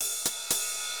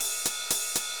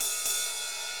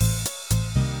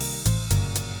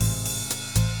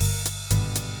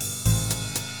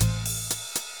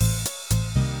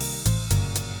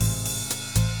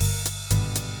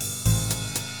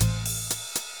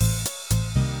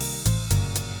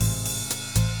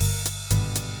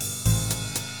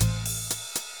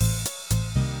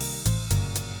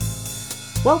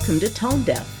Welcome to Tone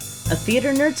Deaf, a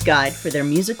theater nerd's guide for their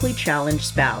musically challenged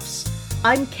spouse.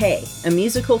 I'm Kay, a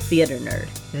musical theater nerd.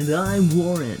 And I'm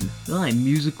Warren. I'm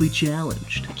musically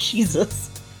challenged. Jesus.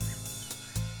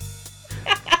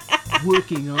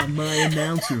 Working on my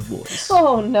announcer voice.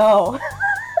 Oh no.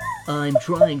 I'm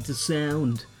trying to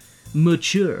sound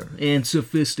mature and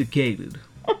sophisticated.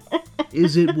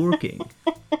 Is it working?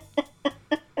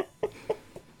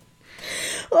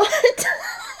 What?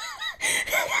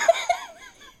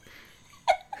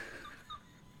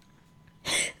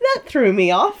 That threw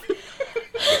me off.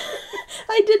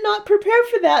 I did not prepare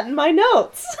for that in my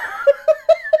notes.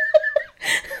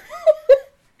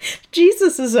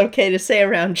 Jesus is okay to say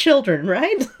around children,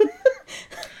 right?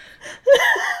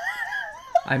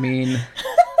 I mean,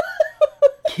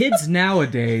 kids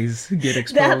nowadays get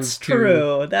exposed That's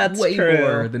true. to That's way true.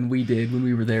 more than we did when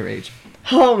we were their age.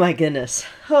 Oh my goodness.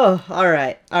 Oh, all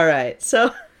right.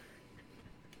 So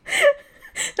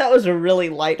that was a really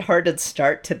lighthearted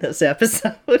start to this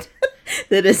episode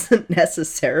that isn't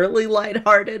necessarily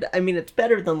lighthearted. I mean, it's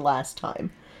better than last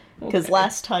time because Okay.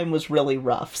 last time was really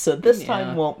rough. So this time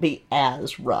Yeah. won't be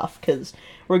as rough because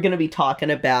we're going to be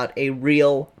talking about a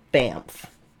real Banff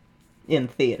in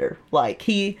theater. Like,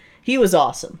 he was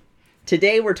awesome.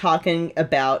 Today we're talking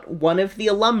about one of the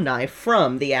alumni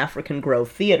from the African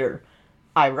Grove Theater,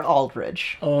 Ira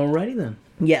Aldridge. Alrighty then.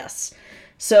 Yes.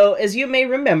 So, as you may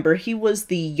remember, he was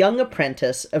the young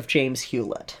apprentice of James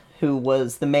Hewlett, who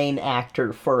was the main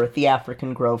actor for the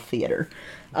African Grove Theater.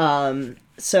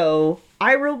 So,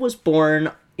 Ira was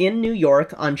born in New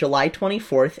York on July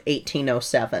 24th,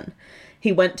 1807.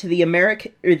 He went to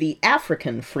the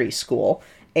African Free School,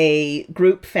 a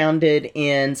group founded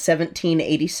in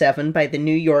 1787 by the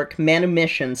New York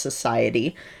Manumission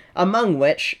Society, among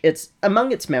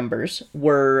its members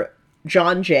were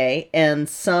John Jay, and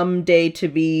someday to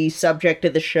be subject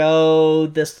of the show,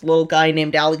 this little guy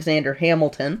named Alexander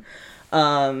Hamilton.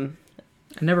 I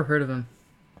never heard of him.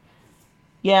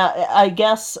 Yeah, I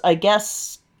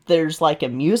guess there's like a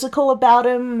musical about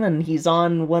him, and he's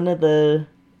on one of the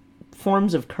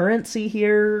forms of currency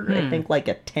here. I think like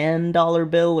a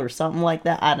 $10 bill or something like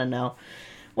that. I don't know.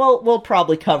 Well, we'll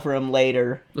probably cover him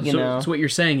later, you know. So what you're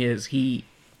saying is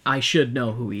I should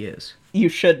know who he is. You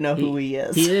should know who he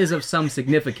is. He is of some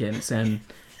significance, and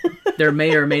there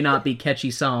may or may not be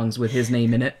catchy songs with his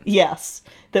name in it. Yes,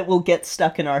 that will get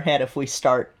stuck in our head if we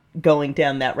start going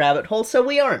down that rabbit hole, so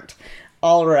we aren't.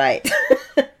 All right.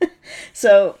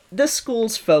 So, this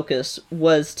school's focus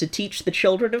was to teach the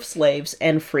children of slaves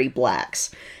and free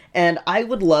blacks. And I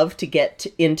would love to get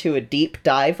into a deep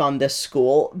dive on this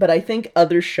school, but I think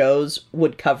other shows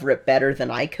would cover it better than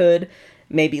I could.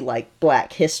 Maybe like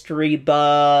Black History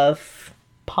Buff,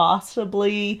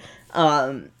 possibly.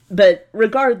 But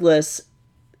regardless,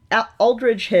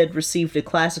 Aldridge had received a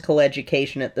classical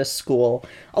education at this school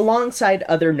alongside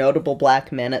other notable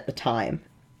black men at the time,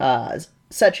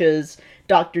 such as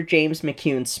Dr. James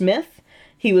McCune Smith.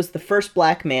 He was the first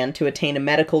black man to attain a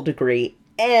medical degree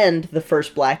and the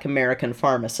first black American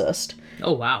pharmacist.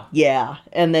 Oh, wow. Yeah,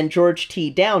 and then George T.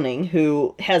 Downing,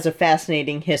 who has a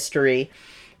fascinating history,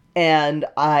 and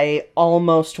I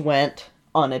almost went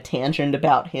on a tangent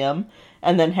about him,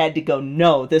 and then had to go,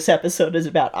 no, this episode is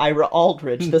about Ira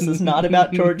Aldridge. This is not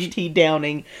about George T.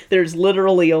 Downing. There's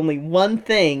literally only one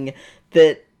thing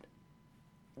that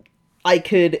I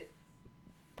could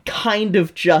kind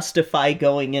of justify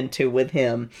going into with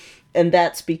him, and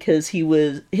that's because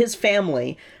his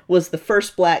family was the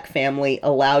first black family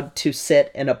allowed to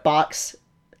sit in a box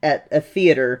at a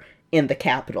theater in the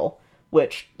Capitol,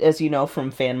 which, as you know from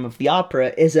Phantom of the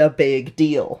Opera, is a big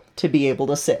deal to be able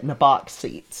to sit in a box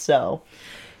seat. So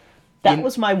that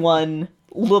was my one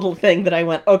little thing that I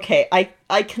went, okay,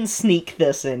 I can sneak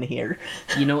this in here.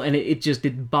 You know, and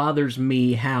it bothers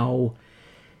me how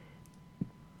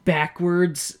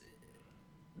backwards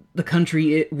the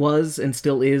country it was and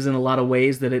still is in a lot of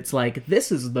ways, that it's like,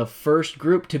 this is the first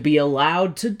group to be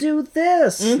allowed to do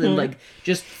this. And like,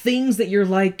 just things that you're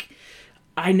like,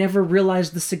 I never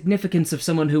realized the significance of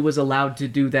someone who was allowed to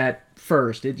do that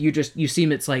first.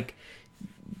 It's like,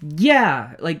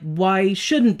 yeah, like, why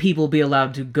shouldn't people be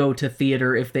allowed to go to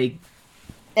theater if they...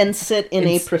 And sit in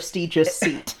a prestigious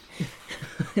seat.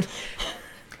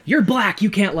 You're black,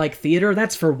 you can't like theater,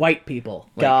 that's for white people.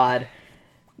 Like, God.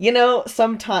 You know,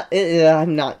 sometimes...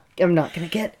 I'm not gonna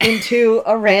get into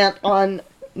a rant on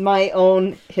my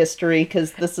own history,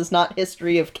 because this is not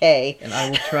History of K. And I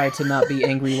will try to not be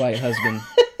angry white husband.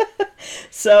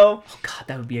 So... Oh, God,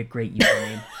 that would be a great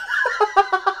username.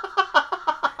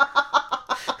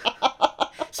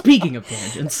 Speaking of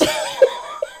tangents.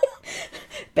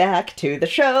 back to the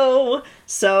show.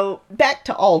 So, back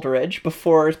to Aldrich,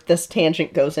 before this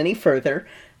tangent goes any further.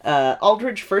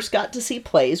 Aldrich first got to see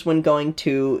plays when going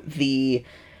to the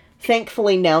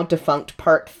thankfully now defunct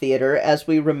Park Theater. As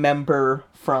we remember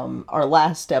from our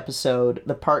last episode,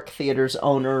 the Park Theater's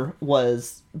owner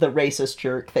was the racist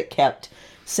jerk that kept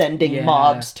sending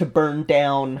mobs to burn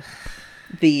down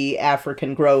the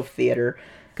African Grove Theater.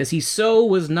 Because he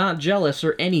was not jealous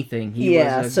or anything.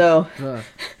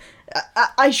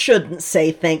 I shouldn't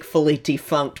say thankfully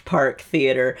defunct Park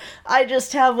Theater. I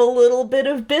just have a little bit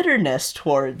of bitterness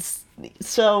towards...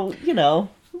 So, a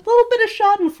little bit of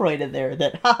schadenfreude there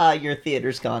that, haha, your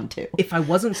theater's gone too. If I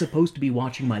wasn't supposed to be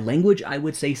watching my language, I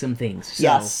would say some things. So.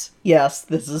 Yes,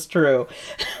 this is true.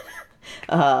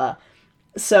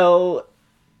 So,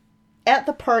 at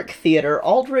the Park Theater,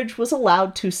 Aldrich was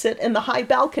allowed to sit in the high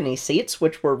balcony seats,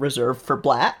 which were reserved for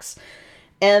blacks,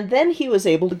 and then he was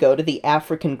able to go to the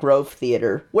African Grove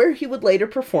Theater, where he would later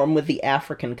perform with the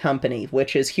African Company,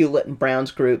 which is Hewlett and Brown's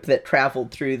group that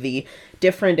traveled through the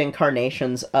different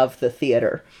incarnations of the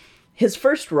theater. His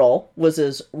first role was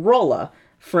as Rolla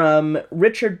from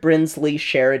Richard Brinsley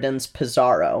Sheridan's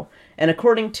Pizarro, and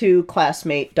according to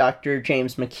classmate Dr.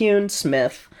 James McCune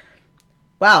Smith...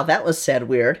 Wow, that was said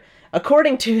weird.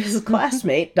 According to his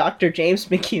classmate, Dr. James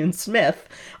McCune Smith,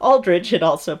 Aldrich had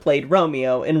also played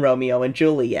Romeo in Romeo and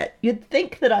Juliet. You'd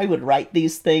think that I would write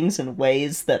these things in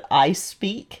ways that I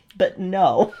speak, but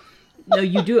no. No,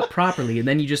 you do it properly, and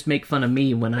then you just make fun of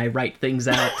me when I write things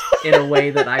out in a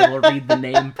way that I will read the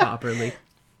name properly.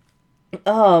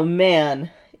 Oh,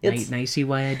 man. Now you see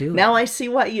why I do it. Now I see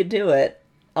why you do it.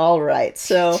 All right,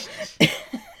 so...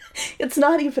 It's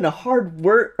not even a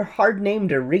hard name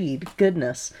to read.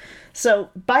 Goodness. So,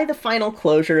 by the final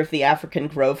closure of the African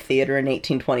Grove Theater in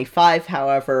 1825,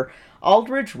 however,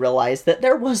 Aldrich realized that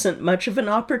there wasn't much of an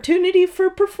opportunity for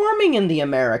performing in the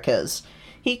Americas.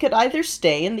 He could either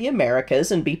stay in the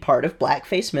Americas and be part of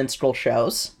blackface minstrel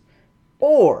shows,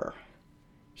 or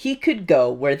he could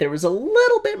go where there was a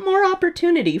little bit more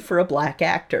opportunity for a black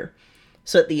actor.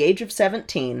 So at the age of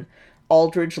 17,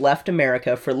 Aldrich left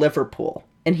America for Liverpool,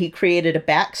 and he created a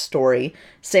backstory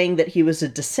saying that he was a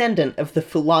descendant of the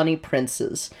Fulani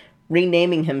princes,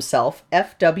 renaming himself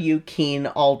F.W. Keene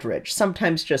Aldrich,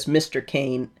 sometimes just Mr.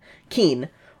 Keene,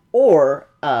 or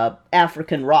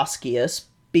African Roscius,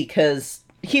 because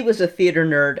he was a theater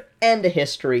nerd and a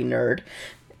history nerd.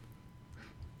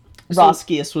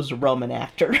 Roscius was a Roman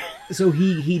actor. So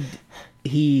he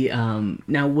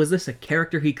now, was this a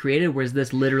character he created, or was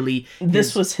this literally...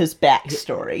 This was his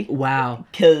backstory. Wow.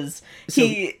 Because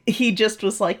he just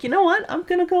was like, you know what, I'm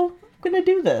gonna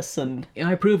do this, and...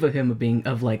 I approve of him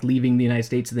of leaving the United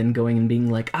States and then going and being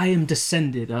like, I am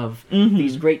descended of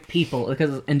these great people, it's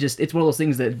one of those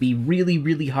things that'd be really,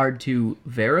 really hard to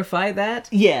verify that.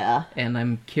 Yeah. And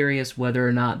I'm curious whether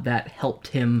or not that helped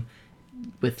him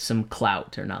with some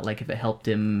clout or not, if it helped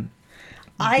him...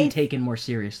 be taken more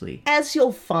seriously. As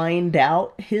you'll find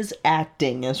out, his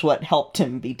acting is what helped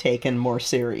him be taken more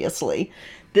seriously.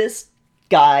 This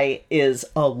guy is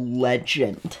a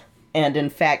legend. And in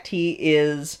fact, he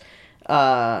is,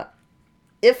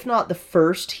 if not the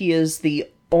first, he is the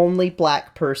only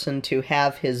black person to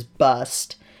have his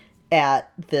bust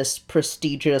at this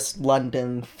prestigious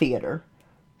London theater.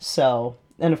 So...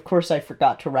 And of course I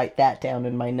forgot to write that down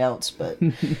in my notes, but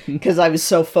because I was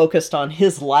so focused on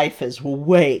his life is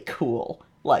way cool.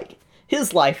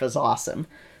 His life is awesome.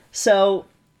 So,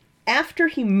 after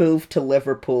he moved to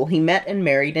Liverpool, he met and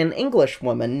married an English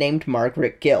woman named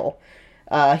Margaret Gill.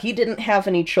 He didn't have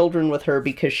any children with her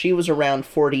because she was around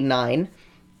 49.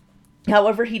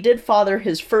 However, he did father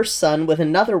his first son with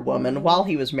another woman while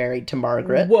he was married to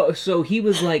Margaret. Whoa, so he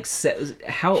was He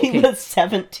was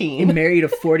 17. And married a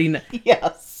 49...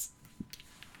 Yes.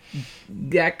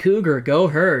 That cougar, go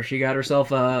her. She got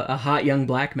herself a hot young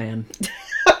black man.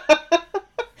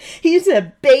 He's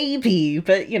a baby,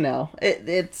 but,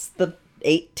 it's the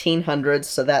 1800s,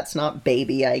 so that's not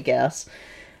baby, I guess.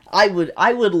 I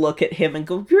would look at him and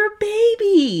go, you're a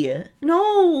baby!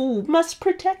 No, must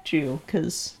protect you,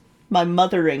 because... my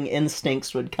mothering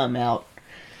instincts would come out.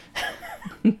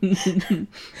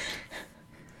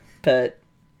 But,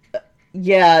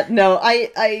 yeah, no,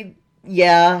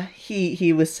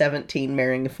 he was 17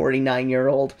 marrying a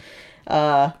 49-year-old.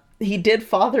 He did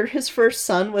father his first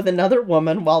son with another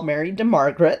woman while married to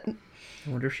Margaret. I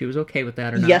wonder if she was okay with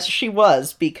that or not. Yes, she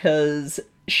was, because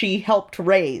she helped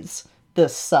raise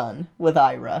this son with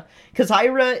Ira. Because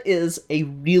Ira is a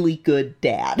really good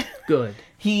dad. Good.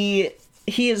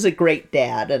 He is a great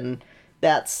dad, and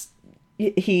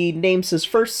he names his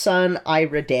first son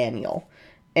Ira Daniel.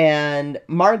 And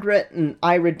Margaret and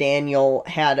Ira Daniel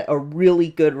had a really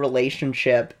good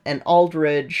relationship, and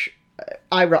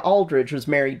Ira Aldridge was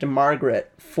married to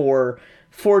Margaret for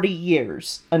 40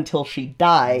 years until she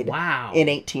died Wow. in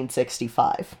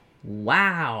 1865.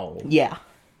 Wow. Yeah.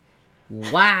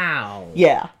 Wow.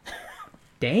 Yeah.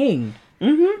 Dang.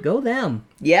 Mm-hmm. Go them.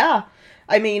 Yeah.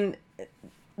 I mean,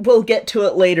 we'll get to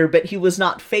it later, but he was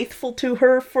not faithful to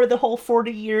her for the whole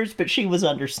 40 years, but she was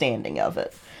understanding of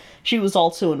it. She was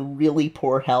also in really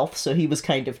poor health, so he was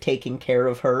kind of taking care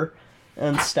of her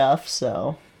and stuff,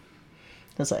 so...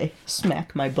 As I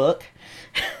smack my book.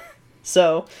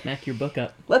 So... Smack your book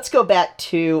up. Let's go back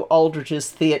to Aldridge's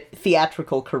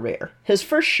theatrical career. His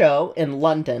first show in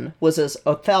London was as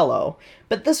Othello,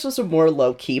 but this was a more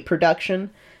low-key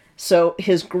production. So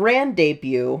his grand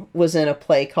debut was in a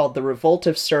play called The Revolt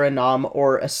of Suriname,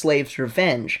 or A Slave's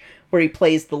Revenge, where he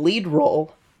plays the lead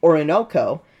role,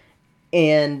 Orinoco,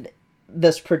 in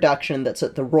this production that's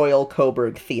at the Royal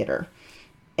Coburg Theatre.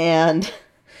 And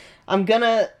I'm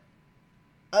gonna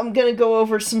go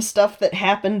over some stuff that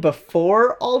happened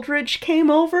before Aldridge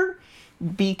came over,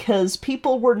 because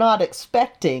people were not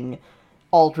expecting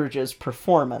Aldridge's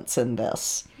performance in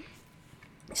this.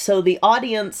 So the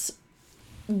audience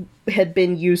had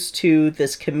been used to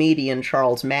this comedian,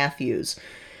 Charles Matthews,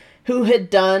 who had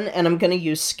done, and I'm going to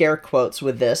use scare quotes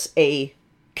with this, a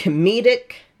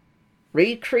comedic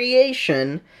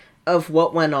recreation of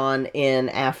what went on in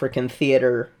African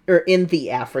theater, or in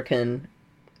the African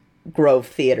Grove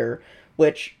Theater,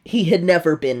 which he had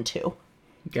never been to.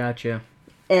 Gotcha.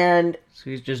 And So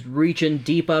he's just reaching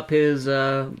deep up his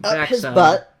up backside. his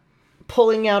butt,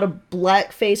 pulling out a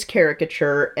blackface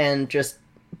caricature and just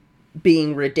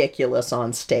being ridiculous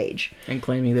on stage. And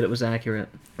claiming that it was accurate.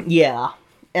 Yeah.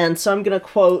 And so I'm going to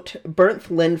quote Bernd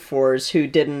Lindfors, who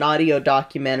did an audio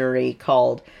documentary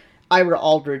called Ira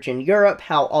Aldridge in Europe,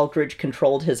 How Aldridge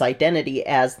Controlled His Identity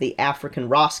as the African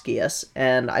Roscius,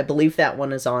 and I believe that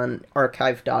one is on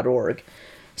archive.org.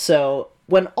 So,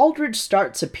 when Aldridge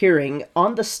starts appearing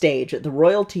on the stage at the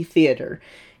Royalty Theatre,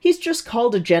 he's just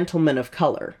called a gentleman of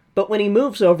color. But when he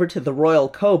moves over to the Royal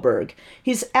Coburg,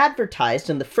 he's advertised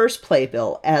in the first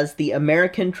playbill as the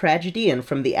American tragedian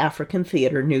from the African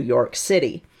Theatre, New York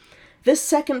City. This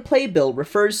second playbill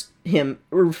refers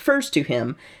to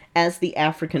him as the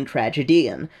African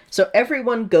tragedian, so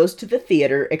everyone goes to the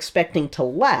theater expecting to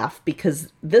laugh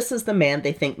because this is the man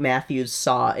they think Matthews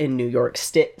saw in New York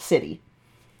City.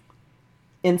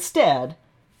 Instead,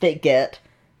 they get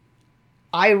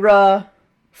Ira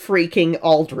freaking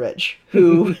Aldridge,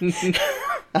 who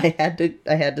I had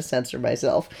to censor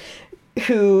myself,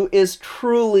 who is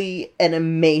truly an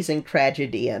amazing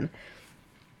tragedian.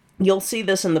 You'll see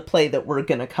this in the play that we're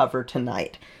going to cover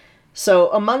tonight.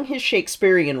 So, among his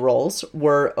Shakespearean roles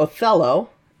were Othello,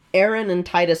 Aaron and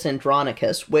Titus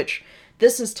Andronicus, which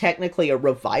this is technically a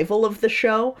revival of the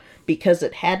show because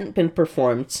it hadn't been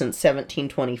performed since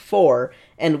 1724,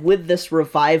 and with this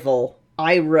revival,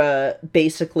 Ira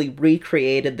basically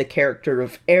recreated the character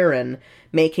of Aaron,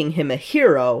 making him a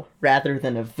hero rather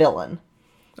than a villain.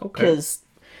 Okay. Because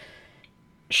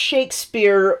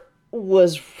Shakespeare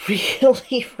was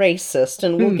really racist,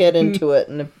 and we'll get into it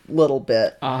in a little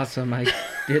bit. Awesome. I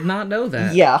did not know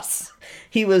that. Yes.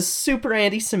 He was super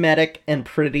anti-Semitic and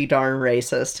pretty darn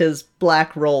racist. His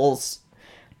black roles,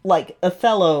 like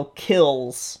Othello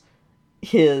kills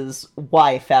his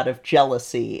wife out of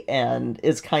jealousy and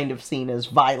is kind of seen as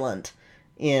violent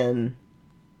in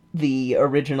the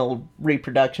original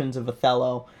reproductions of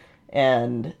Othello.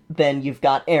 And then you've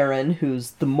got Aaron,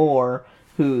 who's the Moor,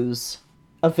 who's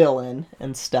a villain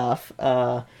and stuff.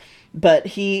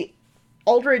 But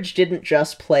Aldridge didn't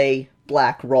just play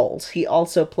black roles. He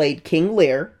also played King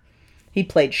Lear, he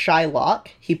played Shylock,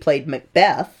 he played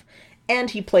Macbeth,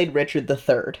 and he played Richard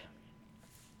III.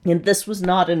 And this was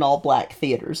not in all black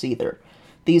theaters either.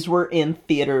 These were in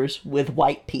theaters with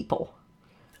white people.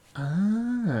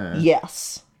 Ah.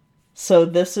 Yes. So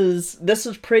this is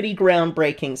pretty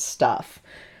groundbreaking stuff.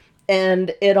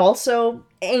 And it also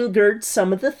angered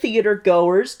some of the theater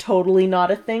goers, totally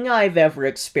not a thing I've ever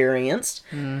experienced.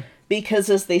 Because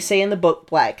as they say in the book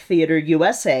Black Theater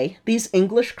USA, these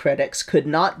English critics could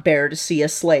not bear to see a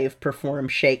slave perform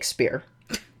Shakespeare.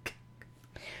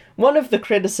 One of the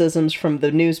criticisms from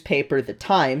the newspaper The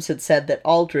Times had said that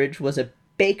Aldridge was a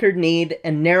baker-kneed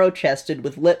and narrow-chested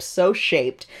with lips so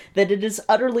shaped that it is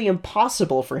utterly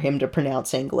impossible for him to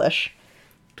pronounce English.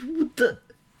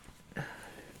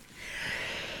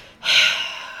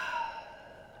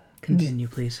 Continue,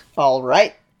 please. All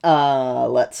right.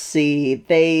 Let's see.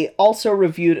 They also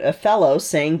reviewed Othello,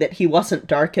 saying that he wasn't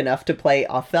dark enough to play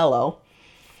Othello.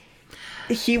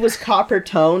 He was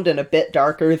copper-toned and a bit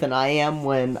darker than I am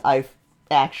when I've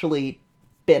actually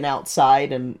been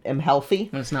outside and am healthy.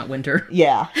 When it's not winter.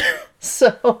 Yeah.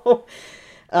 So,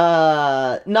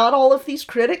 not all of these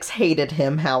critics hated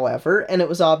him, however, and it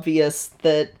was obvious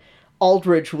that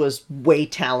Aldridge was way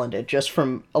talented just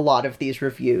from a lot of these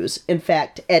reviews. In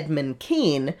fact, Edmund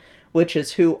Kean, which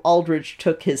is who Aldridge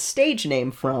took his stage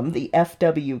name from, the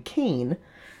F.W. Kean,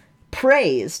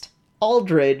 praised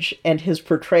Aldridge and his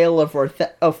portrayal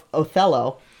of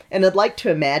Othello. And I'd like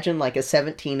to imagine like a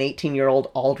 17,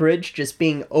 18-year-old Aldridge just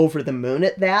being over the moon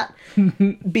at that.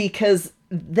 Because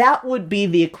that would be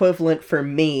the equivalent for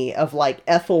me of like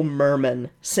Ethel Merman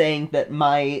saying that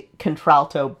my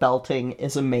contralto belting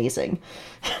is amazing.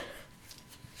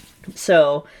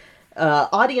 So,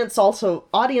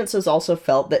 audiences also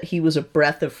felt that he was a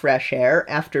breath of fresh air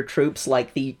after troops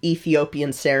like the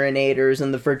Ethiopian Serenaders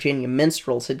and the Virginia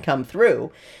Minstrels had come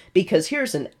through. Because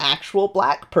here's an actual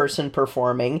black person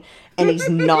performing, and he's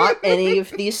not any of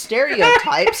these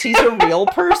stereotypes. He's a real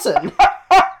person.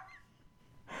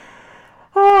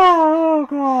 Oh,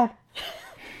 God.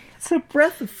 It's a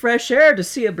breath of fresh air to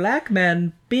see a black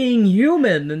man being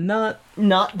human and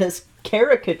not this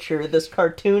caricature, this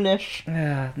cartoonish,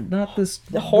 not this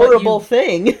horrible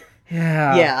thing.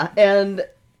 Yeah. Yeah, and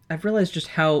I've realized just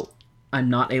how I'm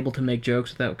not able to make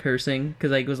jokes without cursing,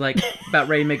 because I was like about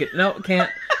ready to make it. No, can't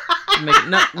make it.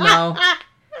 No.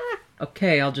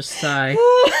 Okay, I'll just sigh.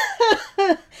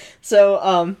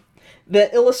 So,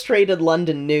 the Illustrated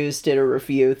London News did a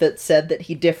review that said that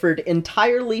he differed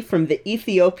entirely from the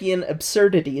Ethiopian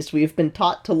absurdities we've been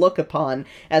taught to look upon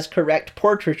as correct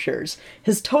portraitures.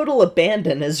 His total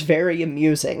abandon is very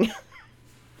amusing.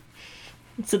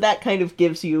 So that kind of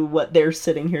gives you what they're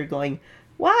sitting here going,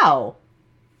 wow,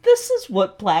 this is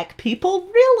what black people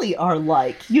really are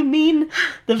like. You mean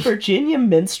the Virginia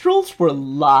Minstrels were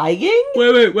lying?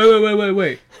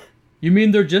 Wait. You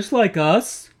mean they're just like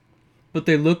us? But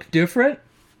they look different?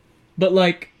 But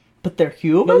they're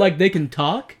human? But like they can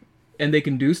talk? And they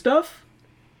can do stuff?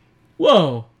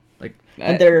 Whoa.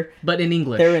 And but in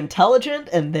English. They're intelligent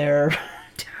and they're...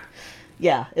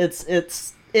 Yeah,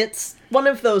 it's one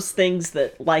of those things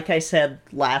that, like I said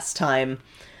last time,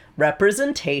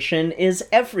 representation is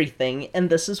everything, and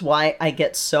this is why I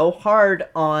get so hard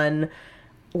on,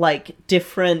 like,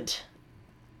 different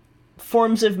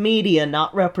forms of media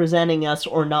not representing us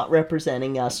or not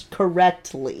representing us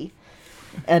correctly.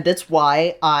 And it's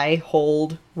why I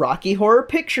hold Rocky Horror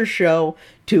Picture Show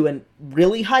to a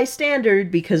really high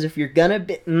standard, because if you're gonna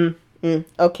be...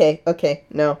 Okay,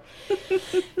 no.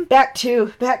 Back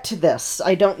to this.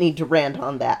 I don't need to rant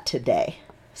on that today.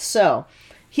 So,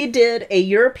 he did a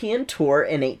European tour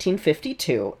in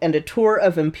 1852 and a tour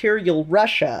of Imperial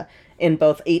Russia in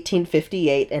both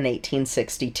 1858 and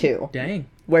 1862. Dang.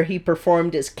 Where he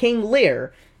performed as King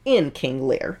Lear in King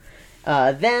Lear.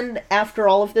 Then, after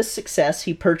all of this success,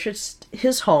 he purchased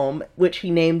his home, which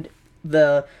he named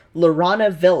the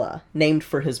Lorana Villa, named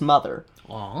for his mother.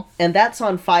 Aww. And that's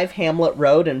on 5 Hamlet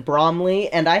Road in Bromley,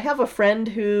 and I have a friend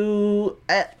who...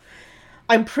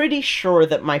 I'm pretty sure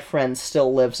that my friend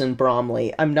still lives in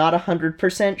Bromley. I'm not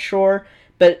 100% sure,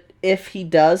 but if he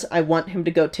does, I want him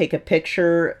to go take a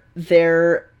picture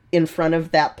there in front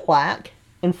of that plaque,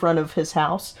 in front of his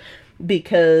house,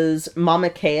 because Mama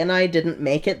Kay and I didn't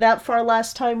make it that far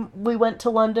last time we went to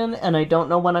London, and I don't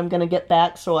know when I'm going to get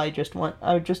back, so I just want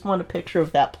a picture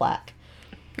of that plaque.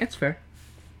 That's fair.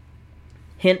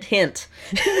 Hint, hint.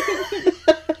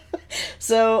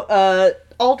 So,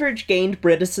 Aldridge gained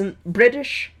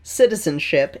British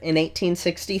citizenship in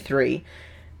 1863,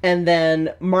 and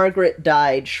then Margaret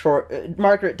died in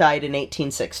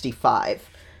 1865.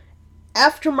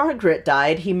 After Margaret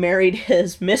died, he married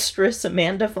his mistress,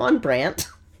 Amanda von Brandt,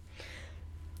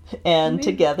 and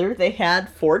together they had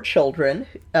 4 children,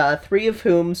 3 of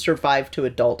whom survived to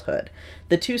adulthood.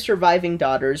 The 2 surviving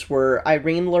daughters were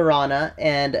Irene Lorana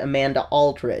and Amanda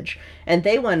Aldridge, and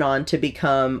they went on to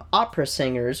become opera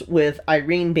singers, with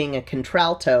Irene being a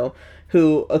contralto,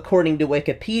 who, according to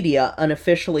Wikipedia,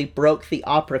 unofficially broke the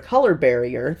opera color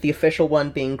barrier, the official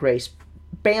one being Grace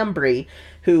Bambry,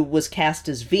 who was cast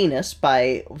as Venus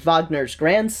by Wagner's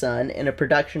grandson in a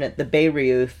production at the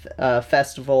Bayreuth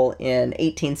Festival in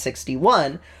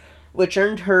 1861, which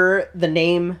earned her the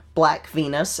name Black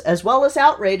Venus, as well as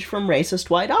outrage from racist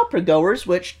white opera goers,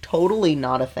 which totally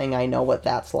not a thing. I know what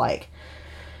that's like.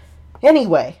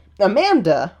 Anyway,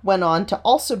 Amanda went on to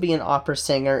also be an opera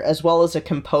singer as well as a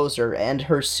composer, and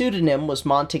her pseudonym was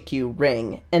Montague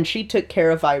Ring, and she took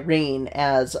care of Irene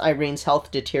as Irene's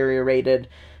health deteriorated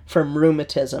from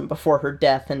rheumatism before her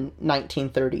death in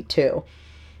 1932.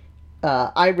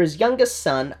 Ira's youngest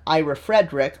son, Ira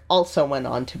Frederick, also went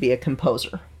on to be a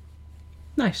composer.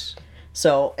 Nice.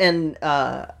 So, and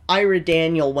Ira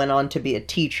Daniel went on to be a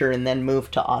teacher and then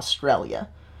moved to Australia.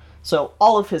 So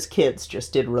all of his kids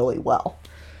just did really well.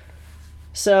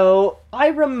 So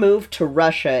Ira moved to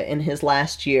Russia in his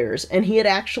last years, and he had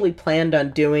actually planned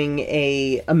on doing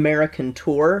a American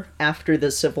tour after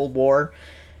the Civil War,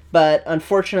 but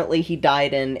unfortunately he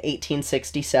died in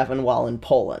 1867 while in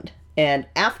Poland. And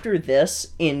after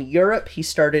this, in Europe, he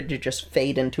started to just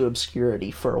fade into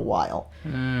obscurity for a while.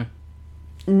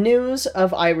 News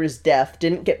of Ira's death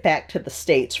didn't get back to the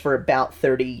States for about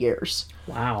 30 years.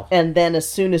 Wow. And then as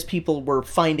soon as people were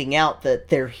finding out that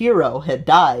their hero had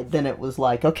died, then it was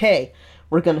like, okay,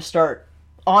 we're going to start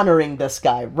honoring this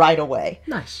guy right away.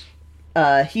 Nice.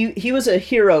 He was a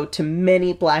hero to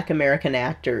many Black American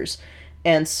actors,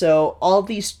 and so all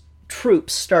these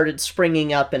troops started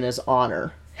springing up in his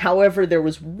honor. However, there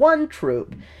was one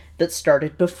troop that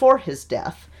started before his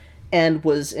death, and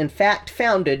was in fact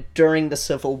founded during the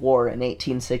Civil War in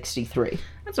 1863.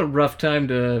 That's a rough time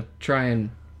to try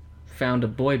and found a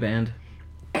boy band.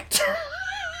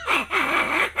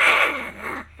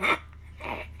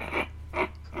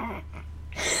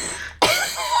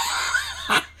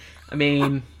 I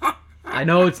mean, I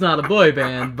know it's not a boy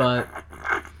band, but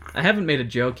I haven't made a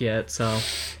joke yet, so...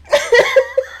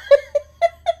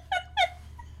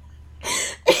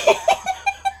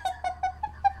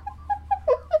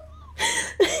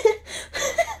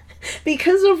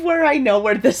 Because of where I know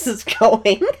where this is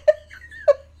going.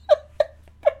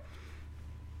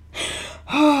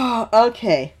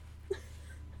 Okay.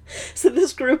 So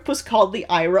this group was called the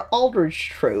Ira Aldridge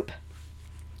Troupe.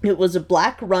 It was a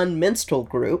black-run minstrel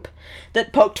group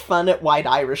that poked fun at white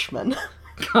Irishmen.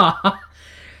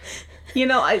 You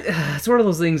know, it's one of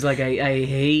those things, like, I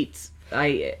hate...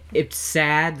 it's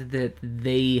sad that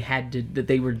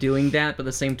they were doing that, but at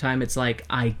the same time, it's like,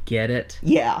 I get it.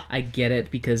 Yeah. I get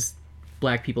it, because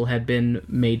Black people had been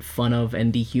made fun of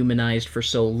and dehumanized for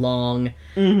so long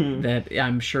that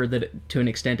I'm sure that, to an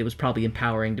extent, it was probably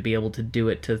empowering to be able to do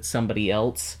it to somebody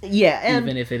else. Yeah, and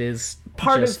even if it is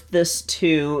part of this,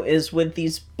 too, is with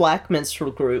these black minstrel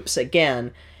groups,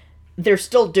 again, they're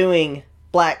still doing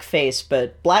blackface,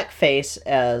 but blackface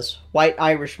as white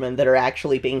Irishmen that are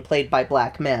actually being played by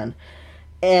black men.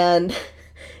 And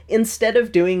instead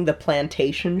of doing the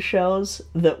plantation shows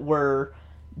that were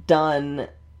done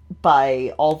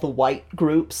by all the white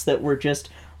groups that were just,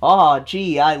 oh,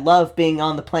 gee, I love being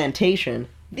on the plantation,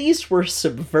 these were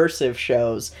subversive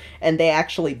shows, and they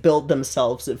actually billed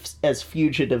themselves as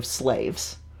fugitive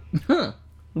slaves. Huh.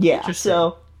 Yeah,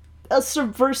 so a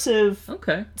subversive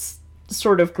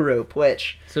sort of group,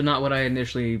 which... So not what I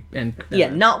initially...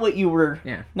 not what you were...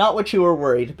 Yeah. Not what you were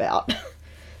worried about.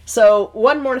 So,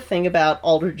 one more thing about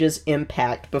Aldridge's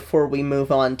impact before we move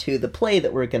on to the play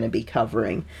that we're going to be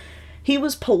covering. He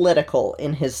was political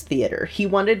in his theater. He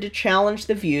wanted to challenge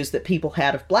the views that people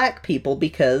had of black people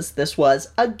because this was,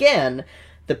 again,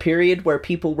 the period where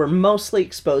people were mostly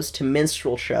exposed to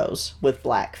minstrel shows with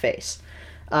blackface.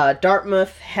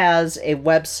 Dartmouth has a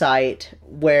website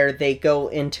where they go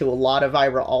into a lot of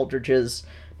Ira Aldridge's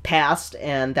past,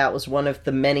 and that was one of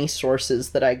the many sources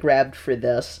that I grabbed for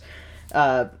this.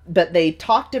 But they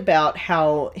talked about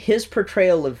how his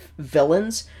portrayal of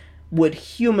villains would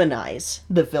humanize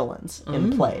the villains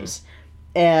in plays.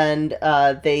 And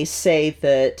they say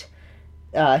that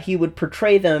he would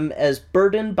portray them as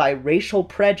burdened by racial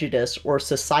prejudice or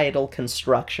societal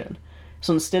construction.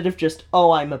 So instead of just,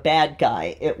 oh, I'm a bad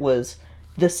guy, it was,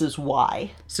 this is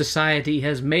why. Society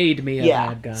has made me a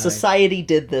bad guy. Society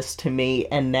did this to me,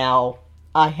 and now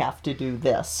I have to do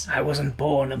this. I wasn't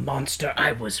born a monster,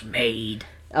 I was made.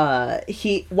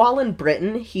 While in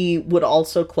Britain, he would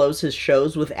also close his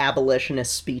shows with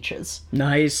abolitionist speeches.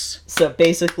 Nice. So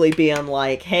basically being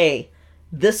like, hey,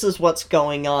 this is what's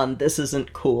going on, this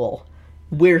isn't cool.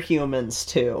 We're humans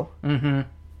too. Mm-hmm.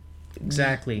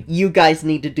 Exactly. You guys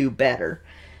need to do better.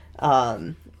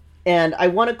 And I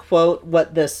want to quote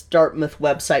what this Dartmouth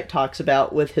website talks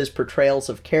about with his portrayals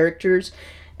of characters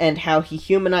and how he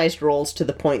humanized roles to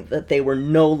the point that they were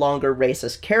no longer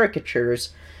racist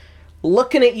caricatures.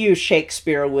 Looking at you,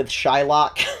 Shakespeare, with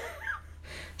Shylock.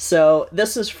 So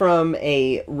this is from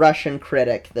a Russian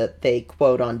critic that they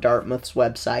quote on Dartmouth's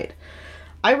website.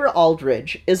 Ira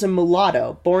Aldridge is a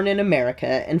mulatto born in America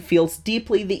and feels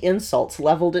deeply the insults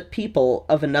leveled at people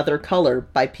of another color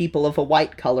by people of a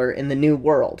white color in the New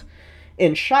World.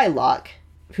 In Shylock,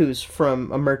 who's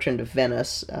from A Merchant of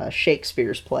Venice,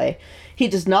 Shakespeare's play, he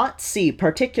does not see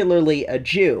particularly a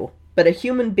Jew, but a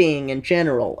human being in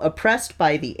general, oppressed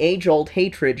by the age-old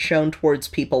hatred shown towards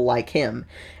people like him,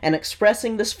 and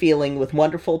expressing this feeling with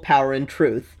wonderful power and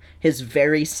truth. His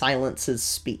very silences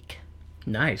speak.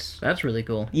 Nice. That's really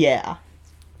cool. Yeah.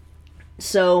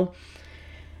 So,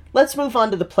 let's move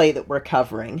on to the play that we're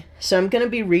covering. So I'm going to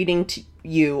be reading to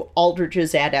you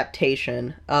Aldrich's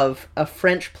adaptation of a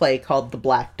French play called The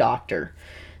Black Doctor.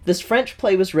 This French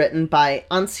play was written by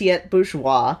Anciette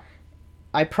Bourgeois.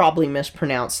 I probably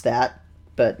mispronounced that,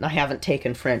 but I haven't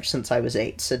taken French since I was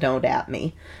 8, so don't at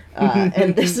me.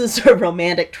 And this is a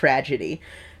romantic tragedy.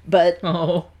 But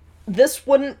this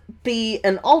wouldn't be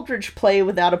an Aldrich play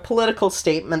without a political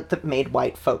statement that made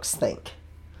white folks think.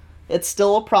 It's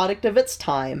still a product of its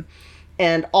time,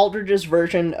 and Aldrich's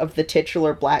version of the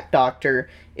titular Black Doctor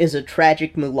is a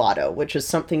tragic mulatto, which is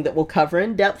something that we'll cover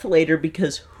in depth later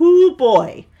because, hoo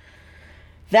boy,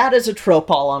 that is a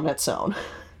trope all on its own.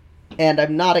 And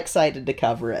I'm not excited to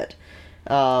cover it.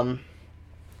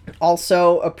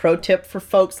 Also, a pro tip for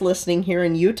folks listening here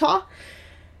in Utah,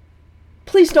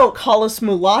 please don't call us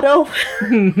mulatto.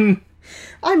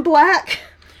 I'm black.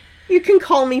 You can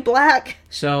call me black.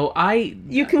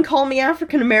 You can call me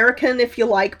African American if you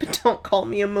like, but don't call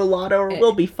me a mulatto or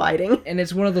we'll be fighting. And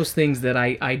it's one of those things that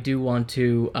I do want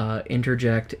to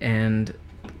interject and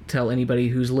tell anybody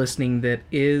who's listening that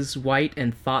is white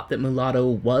and thought that mulatto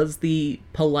was the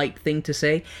polite thing to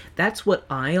say. That's what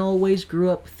I always grew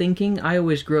up thinking. I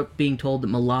always grew up being told that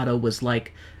mulatto was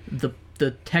like the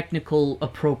technical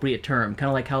appropriate term, kind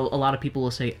of like how a lot of people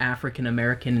will say African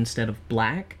American instead of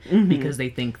black, because they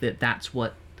think that that's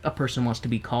what a person wants to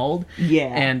be called. Yeah.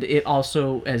 And it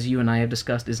also, as you and I have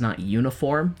discussed, is not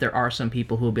uniform. There are some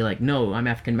people who will be like, no, I'm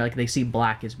African American. They see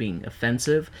black as being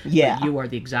offensive. Yeah. But you are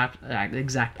the exact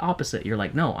opposite. You're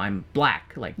like, no, I'm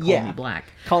black. Like, call me black.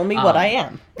 Call me what I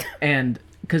am. And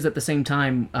because at the same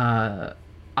time,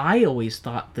 I always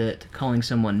thought that calling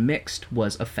someone mixed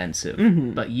was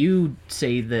offensive. But you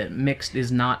say that mixed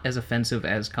is not as offensive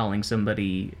as calling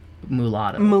somebody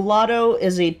mulatto. Mulatto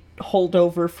is a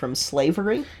holdover from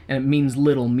slavery. And it means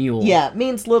little mule. Yeah, it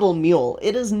means little mule.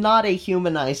 It is not a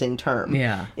humanizing term.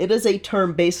 Yeah. It is a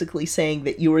term basically saying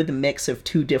that you are the mix of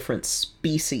two different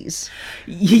species.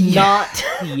 Not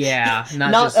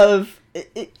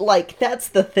like, that's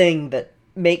the thing that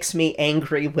makes me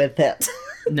angry with it.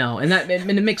 No, and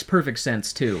it makes perfect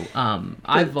sense too.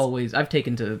 I've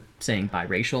taken to saying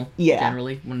biracial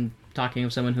generally when talking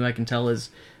with someone who I can tell is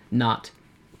not,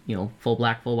 full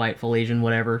black, full white, full Asian,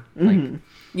 whatever.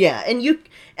 Yeah, and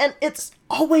it's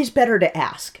always better to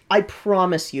ask. I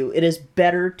promise you, it is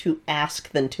better to ask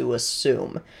than to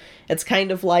assume. It's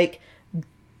kind of like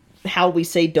how we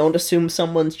say don't assume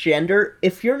someone's gender.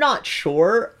 If you're not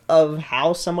sure of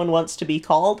how someone wants to be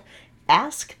called,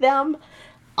 ask them.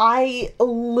 I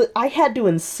had to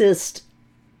insist,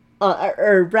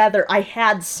 or rather, I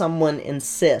had someone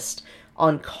insist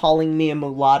on calling me a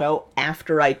mulatto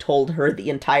after I told her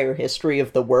the entire history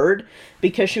of the word,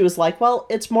 because she was like, well,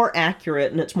 it's more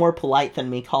accurate and it's more polite than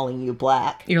me calling you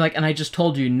black. You're like, and I just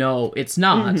told you, no, it's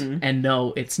not, and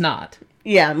no, it's not.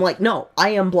 Yeah, I'm like, no, I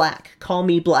am black. Call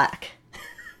me black.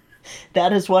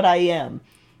 That is what I am.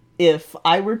 If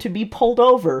I were to be pulled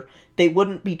over, they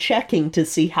wouldn't be checking to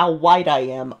see how white I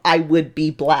am. I would be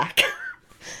black.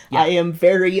 Yeah. I am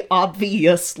very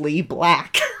obviously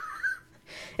black.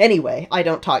 Anyway, I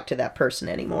don't talk to that person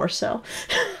anymore, so...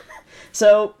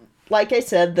 So, like I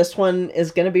said, this one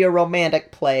is going to be a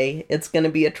romantic play. It's going to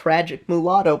be a tragic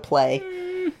mulatto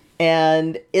play.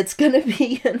 And it's going to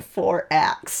be in 4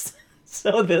 acts.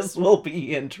 So this will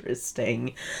be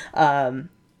interesting.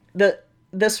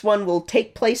 This one will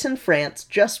take place in France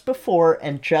just before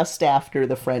and just after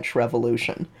the French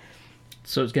Revolution.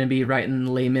 So it's going to be right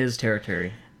in Les Mis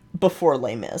territory. Before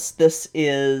Les Mis. This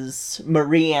is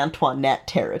Marie Antoinette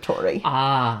territory.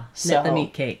 Let them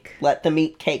eat cake. Let them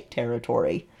eat cake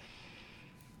territory.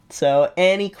 So,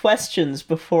 any questions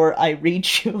before I read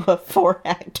you a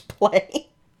 4-act play?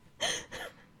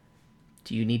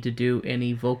 Do you need to do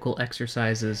any vocal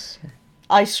exercises?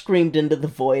 I screamed into the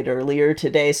void earlier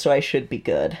today, so I should be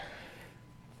good.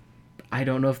 I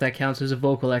don't know if that counts as a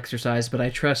vocal exercise, but I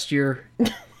trust your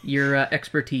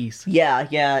expertise.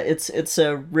 Yeah, it's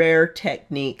a rare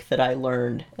technique that I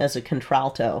learned as a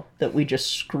contralto, that we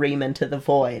just scream into the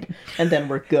void, and then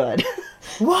we're good.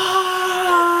 Why?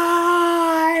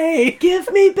 Give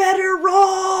me better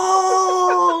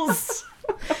roles!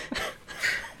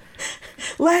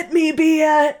 Let me be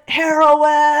a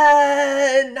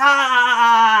heroine!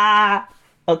 Ah!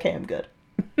 Okay, I'm good.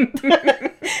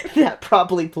 That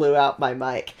probably blew out my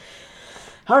mic.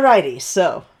 Alrighty,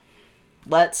 so...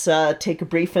 let's take a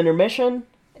brief intermission,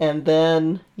 and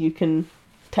then you can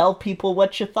tell people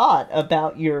what you thought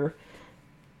about your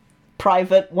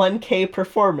private 1K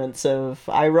performance of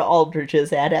Ira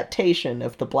Aldridge's adaptation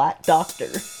of The Black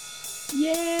Doctor.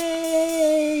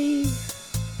 Yay!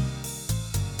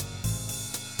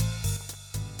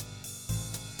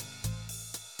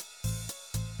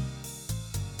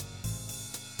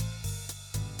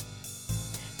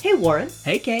 Hey Warren,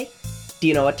 Hey, Kay. do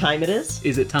you know what time it is?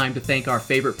 Is it time to thank our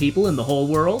favorite people in the whole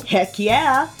world? Heck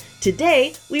yeah!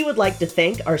 Today, we would like to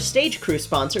thank our stage crew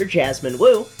sponsor, Jasmine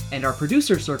Wu. And our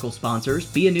producer circle sponsors,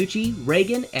 Bianucci,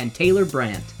 Reagan, and Taylor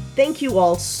Brandt. Thank you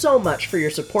all so much for your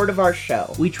support of our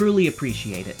show. We truly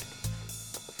appreciate it.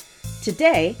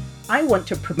 Today, I want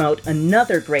to promote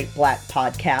another great Black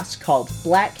podcast called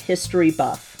Black History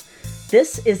Buff.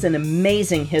 This is an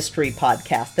amazing history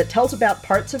podcast that tells about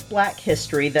parts of Black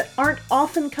history that aren't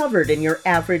often covered in your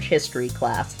average history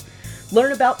class.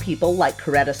 Learn about people like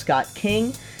Coretta Scott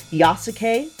King,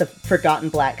 Yasuke, the Forgotten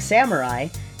Black Samurai,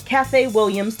 Cathay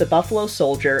Williams, the Buffalo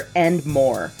Soldier, and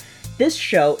more. This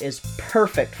show is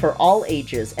perfect for all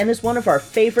ages and is one of our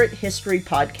favorite history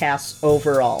podcasts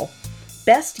overall.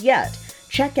 Best yet,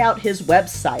 check out his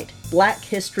website,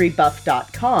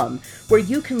 blackhistorybuff.com, where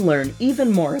you can learn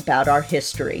even more about our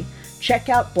history. Check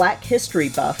out Black History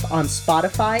Buff on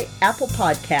Spotify, Apple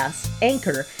Podcasts,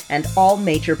 Anchor, and all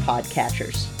major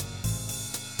podcatchers.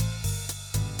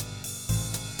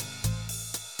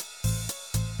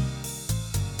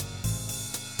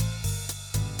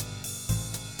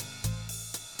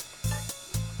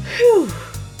 Whew.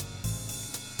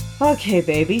 Okay,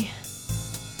 baby.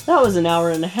 That was an hour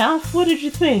and a half. What did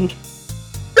you think?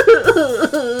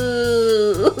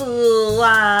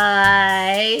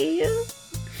 Why?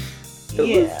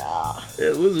 Yeah.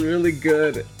 It was really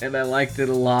good, and I liked it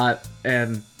a lot,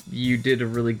 and you did a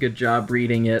really good job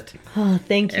reading it, Oh,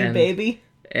 thank you, baby.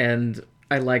 and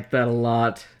I liked that a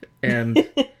lot, and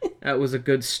that was a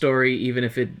good story, even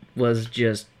if it was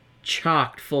just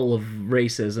chocked full of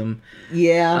racism.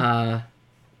 Yeah.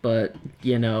 But,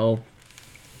 you know...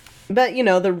 But, you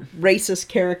know, the racist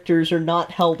characters are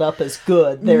not held up as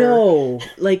good. They're... No!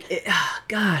 Like,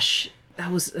 gosh,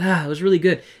 it was really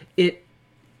good. It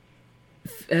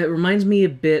reminds me a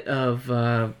bit of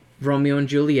Romeo and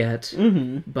Juliet,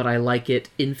 but I like it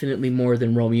infinitely more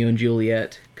than Romeo and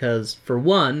Juliet, because, for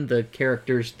one, the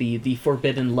characters, the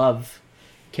forbidden love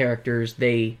characters,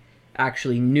 they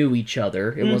actually knew each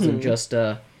other. It wasn't just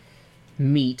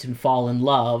meet and fall in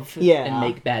love and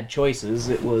make bad choices.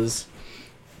 It was...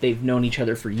 They've known each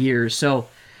other for years. So,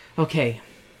 okay,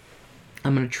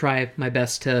 I'm going to try my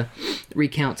best to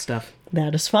recount stuff.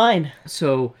 That is fine.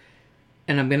 So,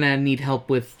 and I'm going to need help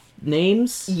with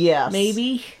names? Yes.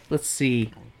 Maybe? Let's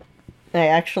see. I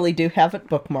actually do have it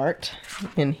bookmarked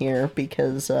in here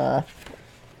because,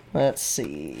 let's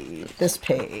see. This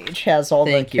page has all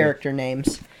the character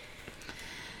names.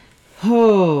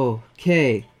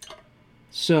 Okay.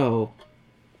 So,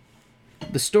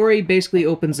 the story basically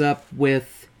opens up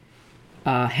with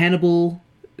Hannibal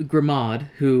Grimmaud,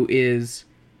 who is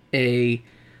a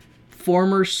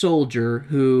former soldier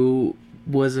who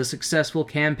was a successful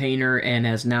campaigner and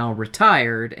has now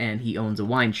retired, and he owns a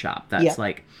wine shop. That's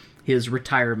like his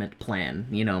retirement plan,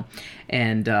 you know.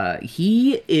 And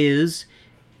he is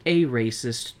a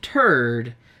racist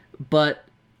turd, but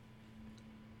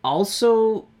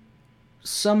also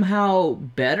somehow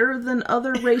better than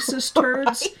other racist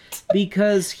turds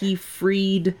because he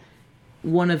freed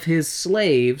one of his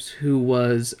slaves who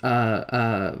was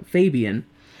Fabian.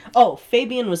 Oh,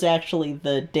 Fabian was actually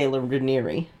the De la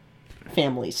Ranieri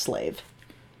family slave.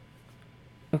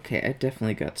 Okay, I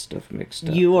definitely got stuff mixed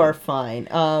up. You are fine.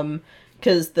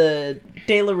 Because the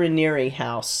De la Ranieri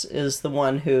house is the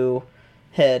one who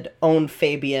had owned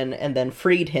Fabian and then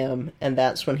freed him, and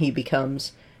that's when he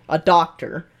becomes a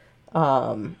doctor.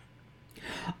 Oh,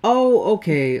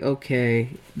 okay.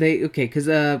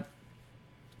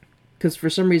 Because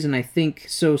for some reason I think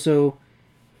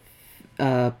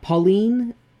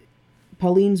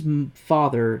Pauline's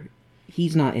father,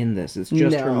 he's not in this. It's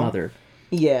just her mother.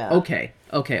 Yeah. Okay.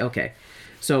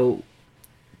 So,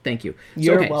 thank you.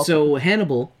 You're welcome. So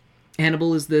Hannibal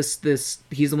is this.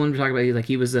 He's the one we're talking about.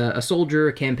 He was a soldier,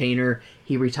 a campaigner.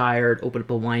 He retired, opened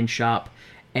up a wine shop,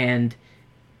 and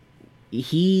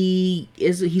he's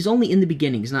only in the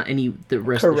beginning. He's not the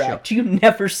rest of the show. Correct. You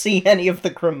never see any of the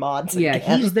Grimmauds again.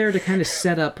 Yeah, he's there to kind of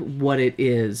set up what it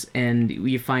is, and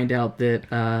you find out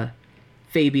that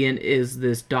Fabian is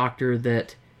this doctor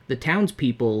that the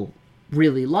townspeople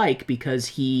really like because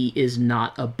he is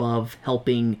not above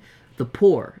helping the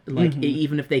poor. Like,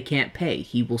 even if they can't pay,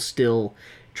 he will still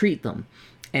treat them.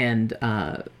 And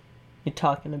You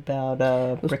talking about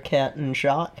Briquette and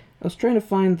Jacques? I was trying to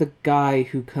find the guy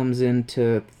who comes in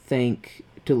to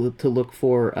look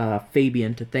for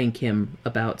Fabian to thank him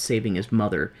about saving his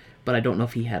mother, but I don't know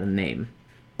if he had a name.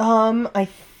 I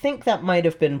think that might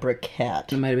have been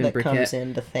Briquette. It might have been that Briquette. Comes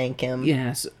in to thank him.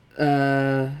 Yes.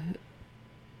 Because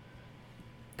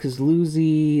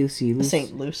Lucy... Let's see.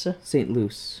 St. Lucia. St.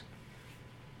 Luce.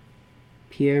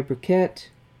 Pierre Briquette.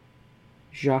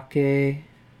 Jacques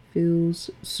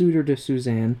Fils. Suitor de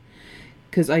Suzanne.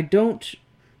 Because I don't...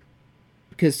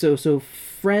 Because so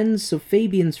friends... So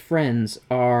Fabian's friends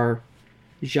are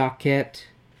Jacquette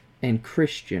and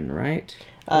Christian, right?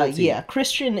 Yeah,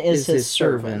 Christian is his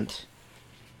servant.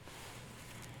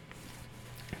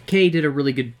 Kay did a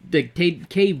really good...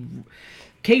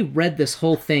 Kay read this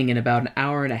whole thing in about an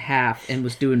hour and a half and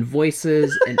was doing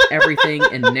voices and everything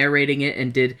and narrating it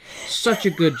and did such a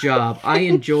good job. I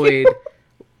enjoyed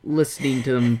listening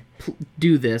to them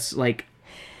do this. Like,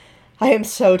 I am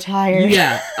so tired.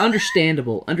 yeah,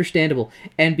 understandable.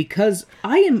 And because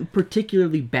I am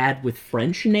particularly bad with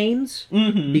French names,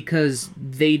 because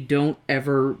they don't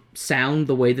ever sound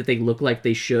the way that they look like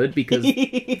they should because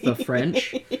the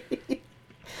French.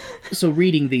 So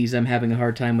reading these, I'm having a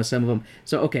hard time with some of them.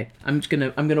 So okay, I'm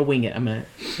gonna wing it.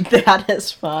 That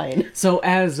is fine. So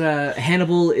as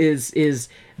Hannibal is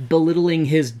belittling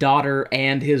his daughter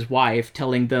and his wife,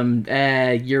 telling them,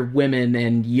 "You're women,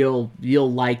 and you'll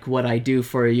like what I do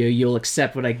for you. You'll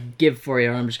accept what I give for you,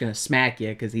 or I'm just gonna smack you,"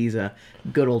 because he's a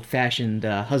good old fashioned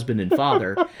husband and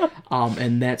father.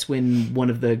 And that's when one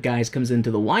of the guys comes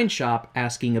into the wine shop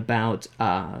asking about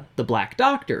the Black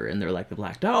Doctor, and they're like, "The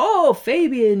Black Doctor? Oh,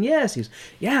 Fabian, yes."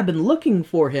 I've been looking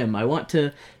for him. I want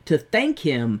to thank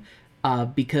him.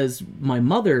 Because my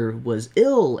mother was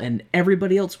ill and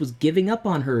everybody else was giving up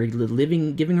on her,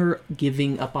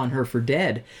 giving up on her for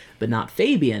dead, but not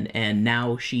Fabian. And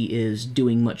now she is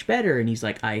doing much better. And he's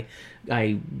like, I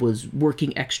was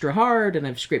working extra hard and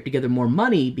I've scraped together more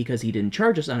money because he didn't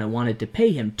charge us, and I wanted to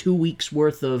pay him 2 weeks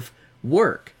worth of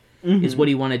work. Is what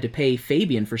he wanted to pay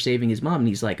Fabian for saving his mom. And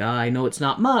he's like, I know it's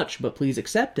not much, but please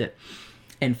accept it.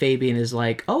 And Fabian is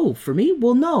like, oh, for me?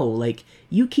 Well, no. Like,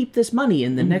 you keep this money,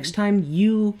 and the next time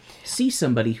you see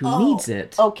somebody who needs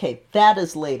it... Okay, that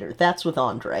is later. That's with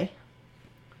Andre.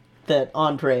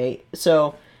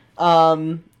 So,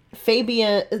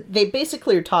 Fabian... They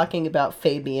basically are talking about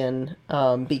Fabian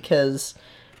because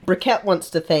Briquette wants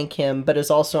to thank him, but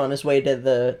is also on his way to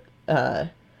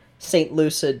the St.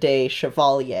 Lucia de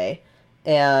Chevalier.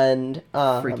 And...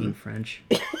 freaking French.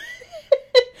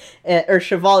 Or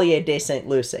Chevalier de St.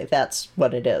 Lucie, that's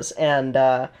what it is. And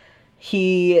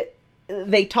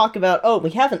they talk about, we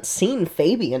haven't seen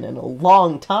Fabian in a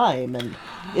long time, and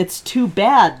it's too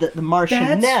bad that the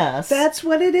Marchioness... That's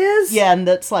what it is? Yeah, and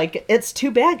that's like, it's too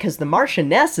bad because the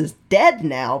Marchioness is dead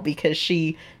now because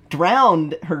she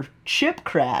drowned, her ship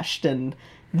crashed, and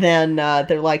then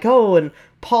they're like, and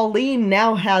Pauline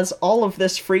now has all of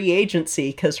this free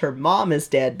agency because her mom is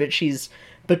dead, but she's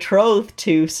betrothed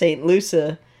to St.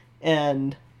 Lucia.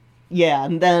 And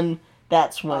then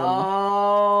that's when...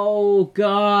 Oh,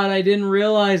 God, I didn't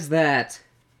realize that.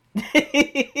 Oh,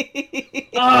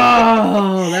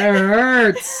 that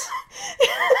hurts.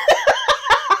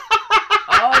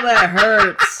 Oh, that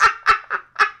hurts.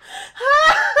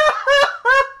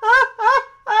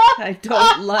 I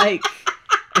don't like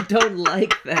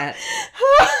that.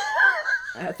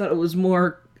 I thought it was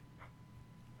more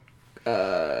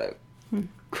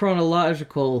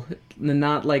chronological,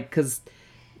 not like, because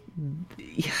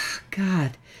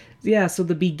God, yeah. So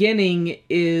the beginning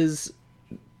is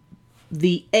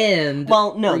the end.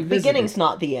 Well, no, the revisited. beginning's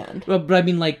not the end. But I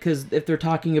mean, like, because if they're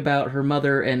talking about her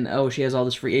mother and she has all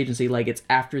this free agency, like it's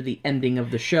after the ending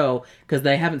of the show because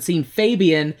they haven't seen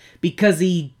Fabian because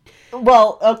he.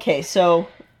 Well, okay, so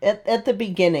at the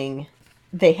beginning,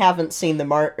 they haven't seen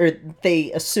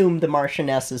they assume the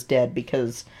Marchioness is dead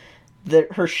because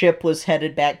her ship was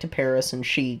headed back to Paris and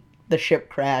the ship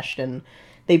crashed and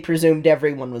they presumed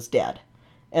everyone was dead.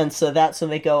 And so that's when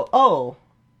they go,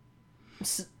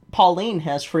 Pauline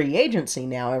has free agency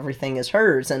now, everything is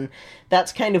hers. And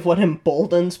that's kind of what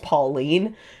emboldens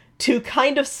Pauline to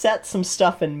kind of set some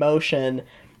stuff in motion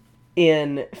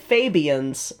in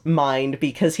Fabian's mind,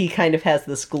 because he kind of has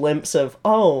this glimpse of,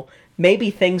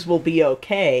 maybe things will be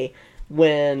okay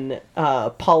when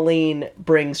Pauline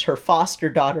brings her foster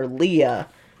daughter Leah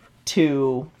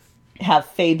to have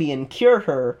Fabian cure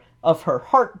her of her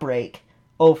heartbreak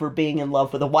over being in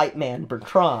love with a white man,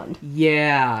 Bertrand.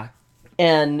 Yeah.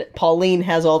 And Pauline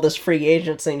has all this free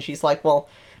agency, and she's like, well,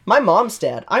 my mom's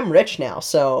dead. I'm rich now,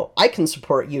 so I can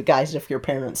support you guys if your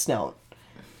parents don't.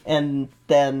 And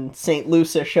then St.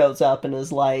 Lucia shows up and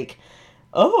is like,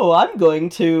 "Oh, I'm going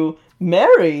to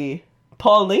marry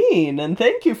Pauline, and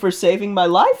thank you for saving my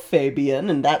life, Fabian."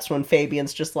 And that's when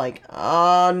Fabian's just like,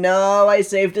 "Oh no, I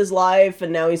saved his life,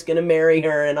 and now he's gonna marry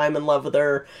her, and I'm in love with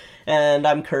her, and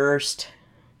I'm cursed.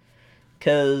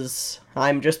 'Cause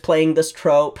I'm just playing this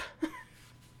trope."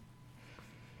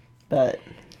 But...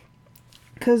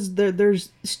 Because there's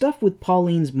stuff with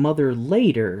Pauline's mother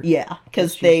later. yeah,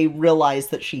 because they realize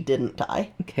that she didn't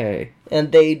die. Okay.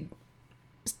 And they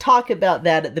talk about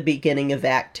that at the beginning of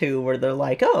Act 2, where they're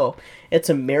like, "Oh, it's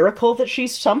a miracle that she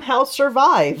somehow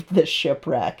survived this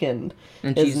shipwreck and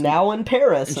is now in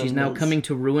Paris. And she's now coming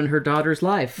to ruin her daughter's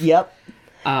life." Yep.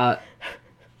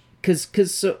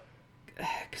 Because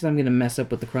I'm going to mess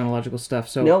up with the chronological stuff.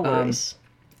 So, No worries.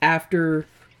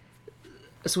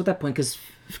 So at that point,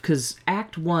 because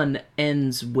Act 1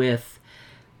 ends with...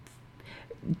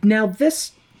 Now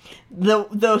this...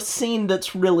 The scene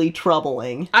that's really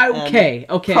troubling. Okay.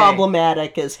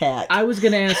 Problematic as heck. I was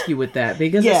going to ask you with that,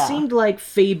 because Yeah. it seemed like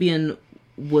Fabian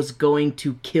was going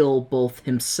to kill both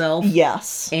himself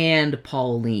Yes. and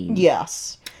Pauline.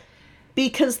 Yes.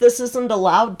 Because this isn't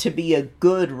allowed to be a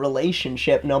good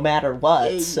relationship no matter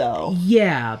what, so...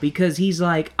 Yeah, because he's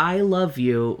like, "I love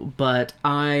you, but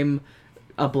I'm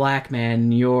a black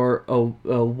man, you're a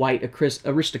white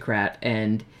aristocrat,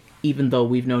 and even though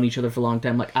we've known each other for a long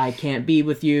time, like, I can't be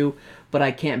with you, but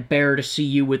I can't bear to see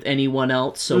you with anyone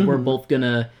else, so we're both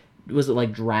gonna," was it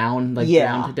like drown? Like,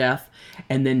 drown to death?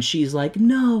 And then she's like,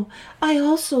 "No, I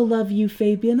also love you,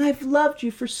 Fabian. I've loved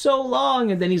you for so long."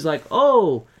 And then he's like,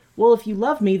 "Oh, well, if you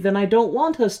love me, then I don't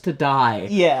want us to die."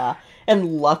 Yeah.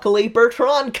 And luckily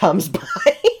Bertrand comes by.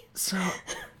 So,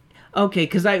 okay,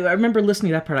 because I remember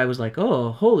listening to that part, I was like,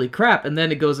 "Oh, holy crap." And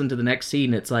then it goes into the next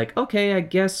scene, it's like, okay, I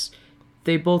guess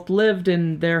they both lived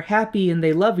and they're happy and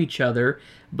they love each other.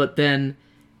 But then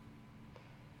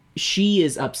she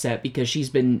is upset because she's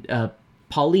been...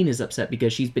 Pauline is upset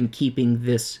because she's been keeping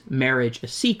this marriage a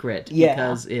secret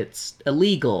because it's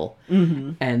illegal.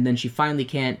 Mm-hmm. And then she finally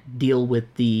can't deal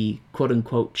with the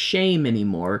quote-unquote shame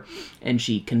anymore, and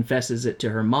she confesses it to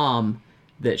her mom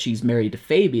that she's married to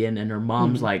Fabian, and her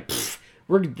mom's like,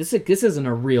 this isn't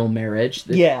a real marriage.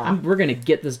 We're going to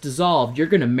get this dissolved. You're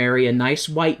going to marry a nice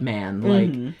white man.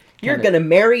 Like, You're gonna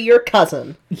marry your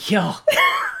cousin. Yeah.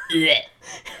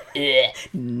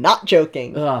 Not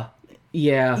joking.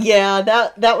 Yeah. Yeah,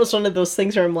 that was one of those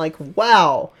things where I'm like,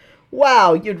 wow,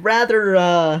 you'd rather,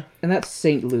 And that's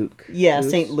St. Luke. Yeah,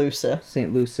 St. Lucia.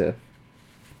 St. Lucia.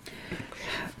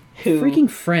 Who... Freaking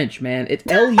French, man. It's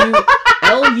Luce.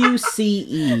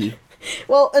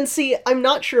 Well, and see, I'm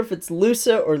not sure if it's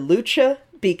Lucia or Lucia,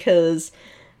 because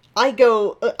I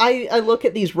look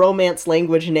at these Romance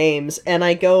language names, and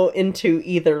I go into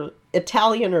either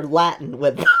Italian or Latin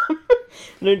with them.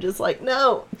 And they're just like,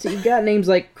 no. So you've got names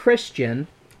like Christian.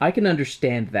 I can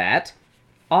understand that.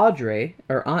 Audrey,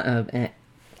 or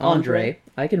Andre.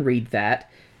 I can read that.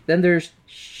 Then there's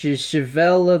Chevalier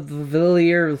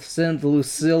Saint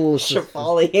Lucille.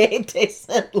 Chevalier de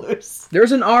Saint Luce.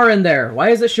 There's an R in there. Why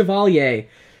is it Chevalier?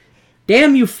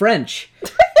 Damn you, French.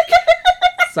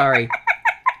 Sorry.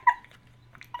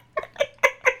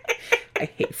 I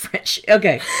hate French.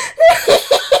 Okay.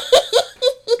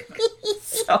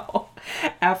 So,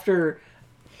 after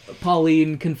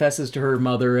Pauline confesses to her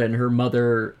mother, and her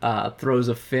mother throws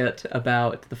a fit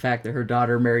about the fact that her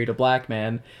daughter married a black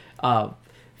man,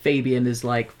 Fabian is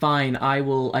like, "Fine, I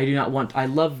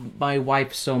love my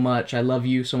wife so much, I love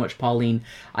you so much, Pauline,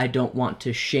 I don't want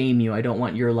to shame you, I don't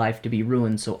want your life to be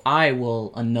ruined, so I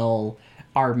will annul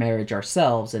our marriage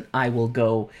ourselves, and I will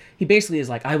go..." He basically is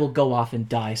like, "I will go off and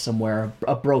die somewhere,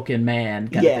 a broken man,"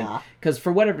 kind of thing. Because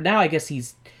for whatever, now I guess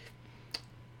he's...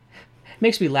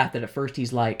 Makes me laugh that at first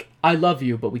he's like, "I love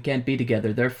you, but we can't be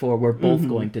together, therefore we're both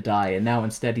going to die." And now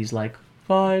instead he's like,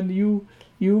 "Fine, you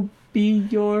be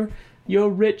your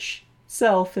rich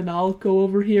self, and I'll go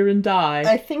over here and die."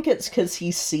 I think it's because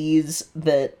he sees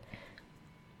that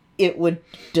it would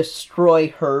destroy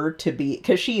her to be...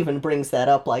 Because she even brings that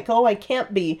up, like, "Oh, I can't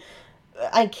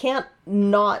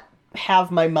not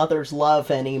have my mother's love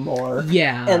anymore."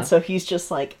 Yeah. And so he's just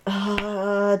like,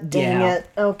 dang it,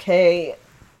 okay...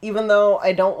 Even though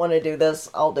I don't want to do this,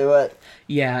 I'll do it.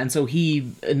 Yeah, and so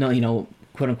he,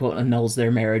 quote-unquote, annuls their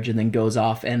marriage and then goes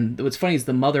off. And what's funny is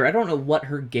the mother, I don't know what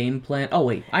her game plan... Oh,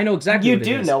 wait, I know exactly what it is.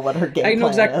 You do know what her game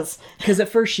plan is. Because at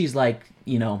first she's like,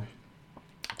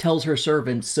 tells her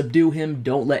servants, "Subdue him,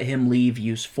 don't let him leave,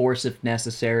 use force if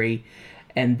necessary."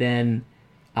 And then,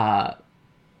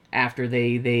 after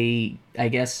they I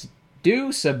guess,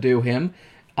 do subdue him,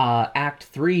 Act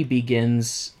 3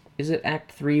 begins... Is it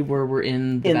Act 3 where we're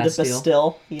in the in Bastille? the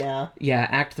Bastille. Yeah. Yeah,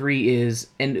 Act 3 is...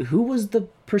 And who was the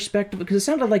perspective? Because it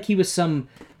sounded like he was some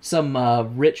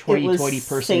rich hoity-toity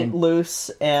person. St. Luce,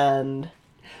 and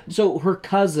So her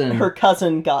cousin... her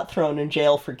cousin got thrown in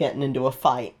jail for getting into a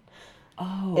fight.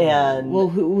 Oh. And Well,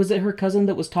 who was it? Her cousin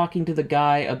that was talking to the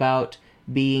guy about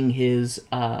being his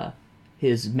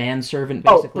manservant,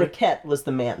 oh, basically? Briquette was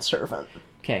the manservant.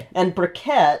 Okay. And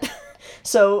Briquette,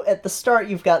 so at the start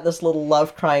you've got this little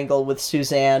love triangle with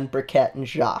Suzanne, Briquette, and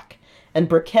Jacques. And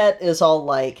Briquette is all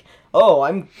like, "Oh,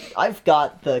 I've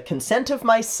got the consent of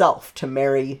myself to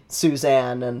marry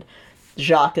Suzanne," and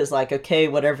Jacques is like, "Okay,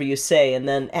 whatever you say." And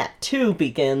then Act 2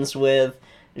 begins with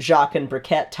Jacques and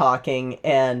Briquette talking,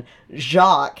 and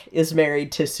Jacques is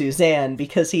married to Suzanne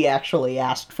because he actually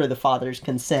asked for the father's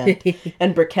consent.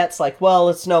 And Briquette's like, "Well,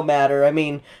 it's no matter. I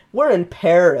mean, we're in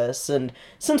Paris, and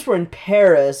since we're in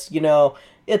Paris,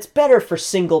 it's better for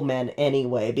single men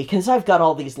anyway, because I've got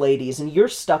all these ladies, and you're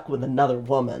stuck with another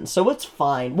woman, so it's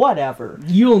fine, whatever."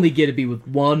 You only get to be with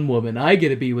one woman. I get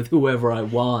to be with whoever I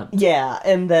want. Yeah,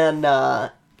 and then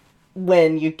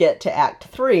when you get to Act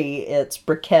 3, it's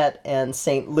Briquette and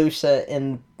St. Lucia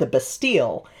in the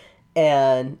Bastille,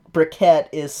 and Briquette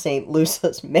is St.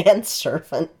 Lucia's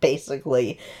manservant,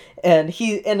 basically, and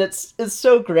it's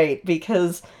so great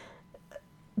because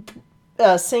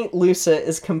St. Lucia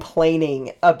is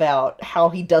complaining about how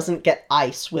he doesn't get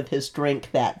ice with his drink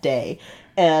that day,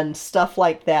 and stuff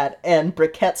like that, and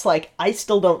Briquette's like, "I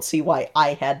still don't see why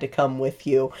I had to come with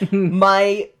you.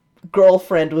 My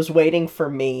girlfriend was waiting for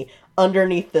me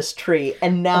underneath this tree,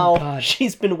 and now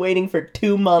she's been waiting for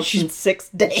 2 months and 6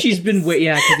 days." She's been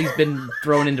because he's been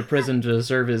thrown into prison to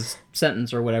serve his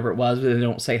sentence or whatever it was. They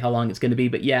don't say how long it's going to be,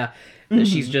 but yeah,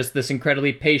 she's just this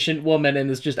incredibly patient woman and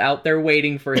is just out there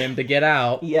waiting for him to get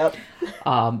out. Yep.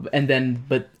 And then,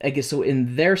 but I guess so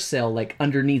in their cell, like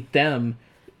underneath them,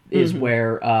 is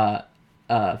where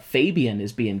Fabian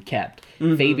is being kept.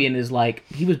 Fabian is like,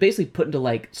 he was basically put into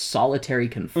like solitary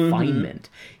confinement.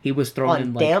 He was thrown On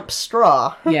in like damp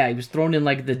straw. yeah, he was thrown in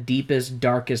like the deepest,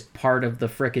 darkest part of the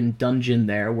frickin' dungeon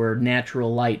there, where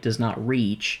natural light does not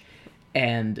reach,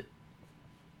 and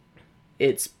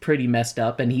it's pretty messed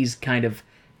up. And he's kind of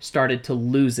started to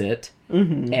lose it.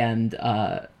 And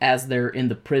as they're in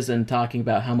the prison talking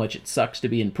about how much it sucks to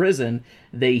be in prison,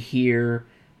 they hear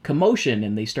commotion,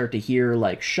 and they start to hear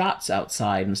like shots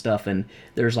outside and stuff, and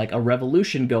there's like a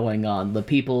revolution going on. The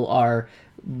people are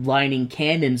lining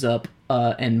cannons up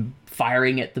and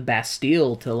firing at the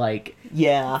Bastille to like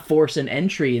force an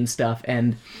entry and stuff,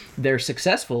 and they're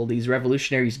successful. These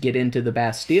revolutionaries get into the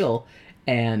Bastille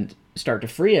and start to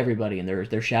free everybody, and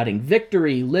they're shouting,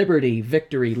 "Victory, liberty,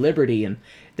 victory, liberty," and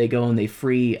they go and they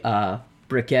free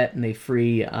Briquette, and they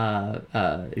free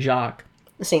Jacques.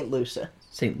 St. Lucia.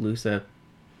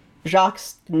 Jacques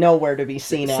nowhere to be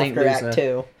seen after Act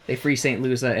 2. They free St.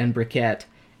 Lucia and Briquette,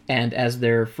 and as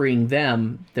they're freeing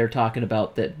them, they're talking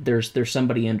about that there's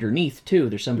somebody underneath too.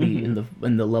 There's somebody in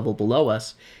the level below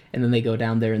us, and then they go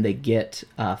down there and they get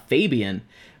Fabian,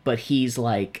 but he's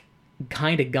like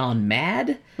kind of gone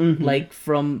mad, like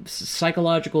from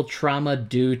psychological trauma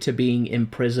due to being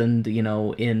imprisoned,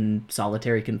 in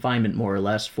solitary confinement, more or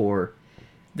less, for...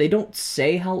 They don't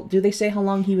say how... Do they say how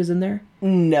long he was in there?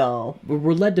 No.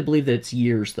 We're led to believe that it's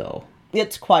years, though.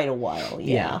 It's quite a while,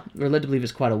 yeah. We're led to believe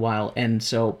it's quite a while, and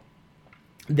so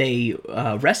they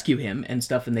rescue him and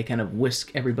stuff, and they kind of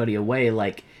whisk everybody away,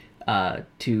 like,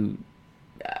 to...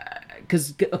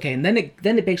 and then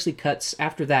it basically cuts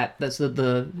after that. That's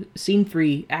the scene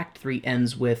 3, Act 3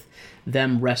 ends with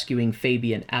them rescuing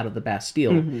Fabian out of the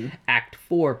Bastille. Act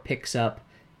 4 picks up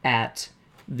at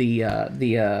the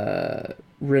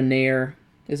Renier.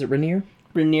 Is it Renier?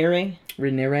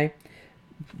 Reniere.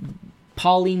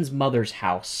 Pauline's mother's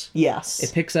house. Yes.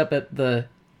 It picks up at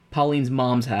Pauline's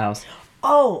mom's house.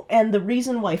 Oh, and the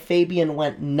reason why Fabian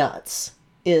went nuts,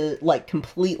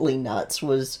 completely nuts,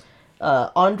 was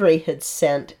Andre had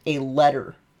sent a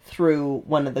letter through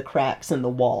one of the cracks in the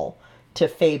wall to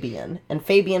Fabian. And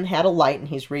Fabian had a light, and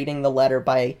he's reading the letter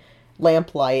by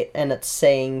lamplight, and it's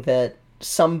saying that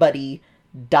somebody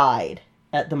died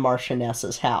at the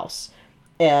Marchioness's house.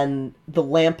 And the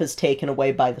lamp is taken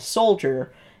away by the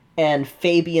soldier, and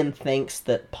Fabian thinks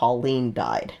that Pauline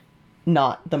died,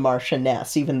 not the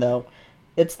Marchioness, even though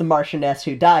it's the Marchioness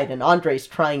who died. And Andre's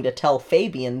trying to tell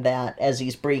Fabian that as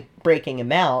he's breaking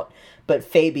him out, but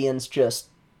Fabian's just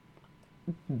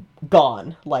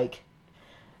gone. Like,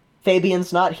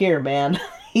 Fabian's not here, man.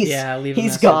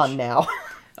 He's gone now.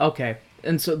 Okay,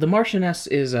 and so the Marchioness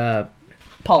is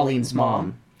Pauline's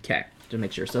mom. Okay, to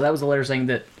make sure. So that was the letter saying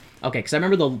that... Okay, because I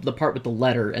remember the part with the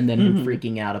letter, and then him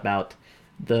freaking out about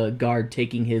the guard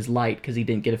taking his light because he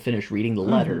didn't get to finish reading the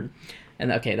letter.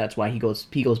 And okay, that's why he goes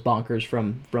bonkers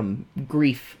from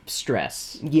grief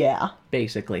stress, Yeah.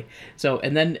 basically. So,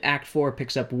 and then Act 4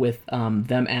 picks up with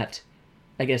them at,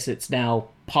 I guess it's now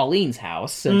Pauline's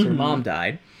house since her mom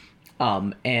died.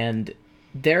 And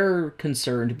they're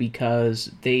concerned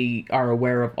because they are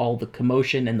aware of all the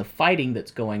commotion and the fighting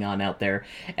that's going on out there,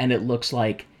 and it looks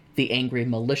like the angry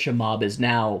militia mob is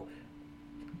now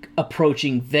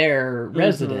approaching their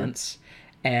residence,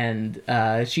 and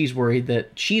she's worried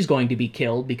that she's going to be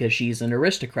killed because she's an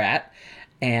aristocrat,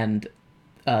 and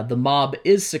the mob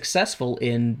is successful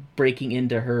in breaking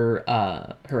into her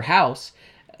house,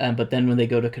 but then when they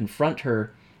go to confront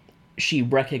her, she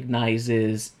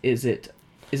recognizes, is it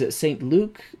St.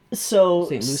 Luke? So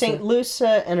St.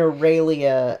 Lucia and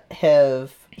Aurelia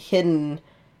have hidden,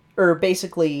 or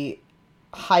basically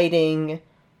hiding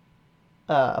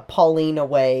Pauline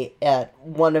away at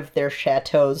one of their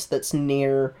chateaus that's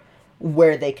near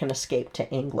where they can escape to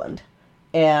England.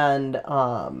 And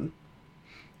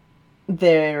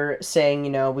they're saying,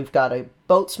 you know, we've got a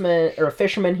boatsman or a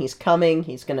fisherman, he's coming,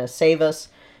 he's going to save us.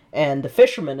 And the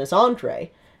fisherman is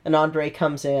Andre. And Andre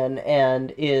comes in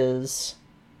and is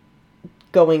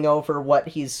going over what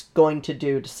he's going to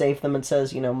do to save them, and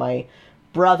says, you know, my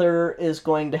brother is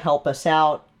going to help us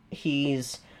out.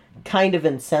 He's kind of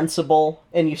insensible,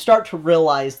 and you start to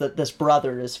realize that this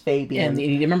brother is Fabian. And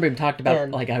you remember him talked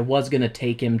about, like, I was going to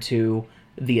take him to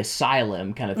the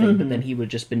asylum kind of thing, but then he would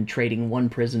just been trading one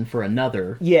prison for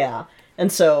another. Yeah,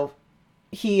 and so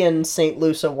he and St.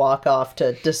 Lucia walk off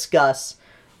to discuss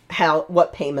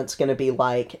what payment's going to be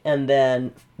like, and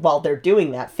then while they're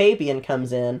doing that, Fabian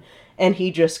comes in, and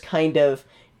he just kind of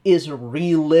is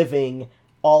reliving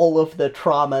all of the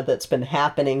trauma that's been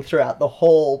happening throughout the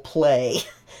whole play.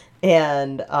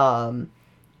 And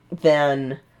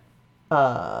then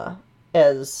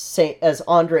as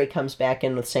Andre comes back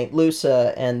in with St.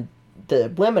 Lucia and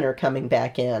the women are coming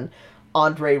back in,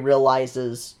 Andre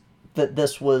realizes that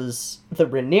this was the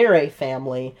Raniere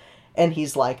family, and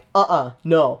he's like,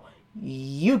 no,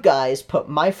 you guys put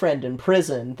my friend in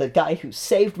prison, the guy who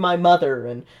saved my mother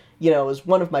and, you know, is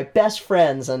one of my best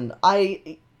friends, and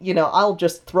I'll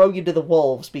just throw you to the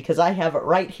wolves because I have it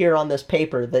right here on this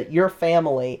paper that your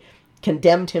family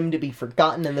condemned him to be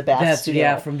forgotten in the Bastille.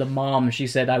 Yeah, from the mom, she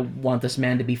said, I want this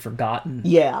man to be forgotten.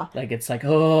 Yeah. Like, it's like,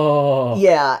 oh.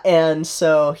 Yeah, and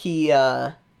so he,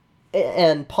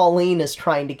 and Pauline is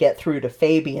trying to get through to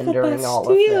Fabian during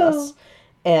all of this.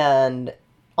 And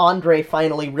Andre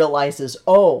finally realizes,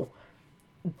 oh,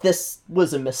 this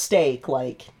was a mistake,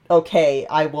 like, okay,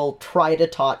 I will try to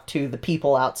talk to the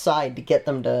people outside to get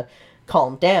them to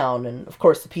calm down. And, of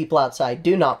course, the people outside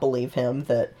do not believe him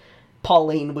that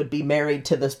Pauline would be married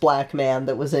to this black man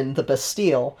that was in the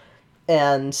Bastille.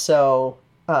 And so,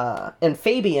 and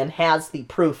Fabian has the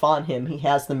proof on him. He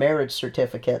has the marriage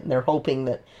certificate, and they're hoping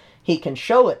that he can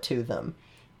show it to them.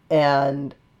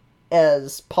 And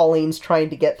as Pauline's trying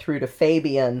to get through to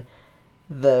Fabian,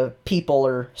 the people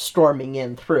are storming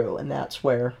in through, and that's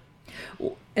where...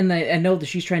 And I know that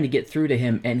she's trying to get through to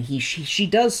him, and she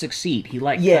does succeed. He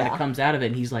kind of comes out of it,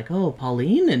 and he's like, "Oh,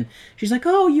 Pauline," and she's like,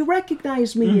 "Oh, you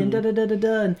recognize me," and da da da da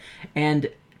da. And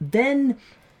then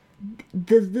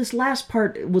this last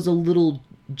part was a little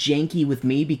janky with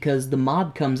me because the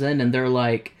mob comes in and they're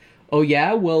like, "Oh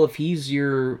yeah, well if he's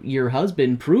your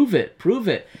husband, prove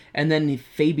it," and then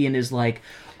Fabian is like,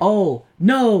 "Oh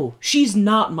no, she's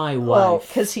not my wife." Well,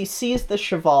 because he sees the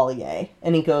Chevalier,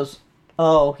 and he goes,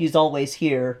 "Oh, he's always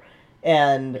here."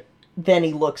 And then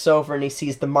he looks over and he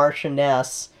sees the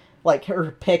Marchioness, like her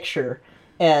picture,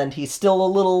 and he's still a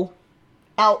little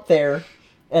out there,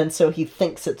 and so he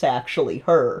thinks it's actually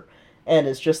her, and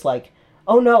is just like,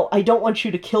 "Oh no, I don't want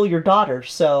you to kill your daughter,"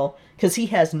 so, because he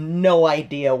has no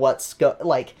idea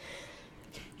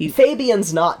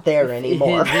Fabian's not there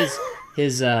anymore.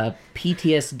 His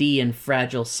PTSD and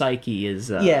fragile psyche is...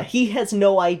 Yeah, he has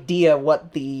no idea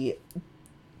what the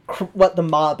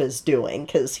mob is doing,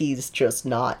 because he's just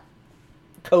not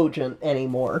cogent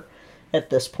anymore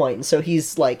at this point. And so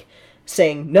he's like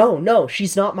saying, no,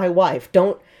 she's not my wife.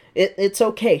 It's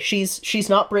okay. She's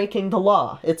not breaking the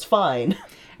law. It's fine.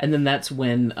 And then that's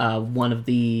when one of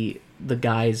the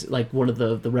guys, like one of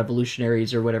the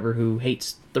revolutionaries or whatever who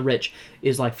hates the rich,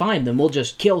 is like, fine, then we'll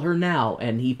just kill her now.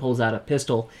 And he pulls out a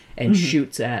pistol and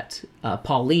shoots at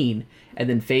Pauline. And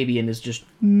then Fabian is just,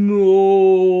 no,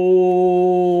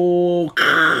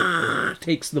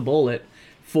 takes the bullet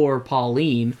for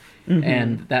Pauline.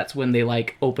 And that's when they,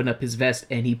 like, open up his vest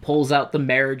and he pulls out the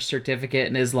marriage certificate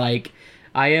and is like,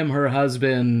 I am her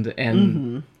husband,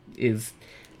 and is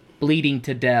bleeding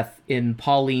to death in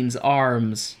Pauline's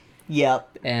arms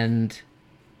Yep. and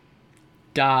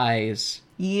dies.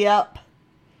 Yep.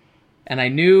 And I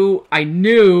knew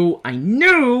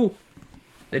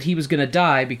that he was gonna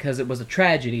die because it was a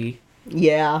tragedy,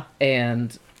 Yeah.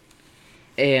 and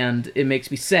it makes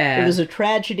me sad. It was a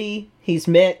tragedy. He's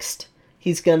mixed.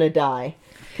 He's gonna die.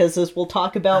 Because as we'll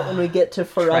talk about when we get to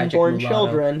For Tragic Unborn mulatto.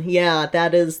 Children, yeah,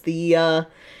 that is the,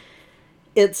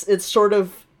 it's sort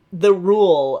of the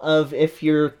rule of if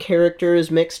your character is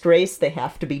mixed race, they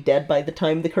have to be dead by the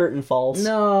time the curtain falls.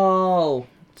 No.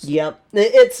 Yep.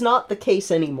 It's not the case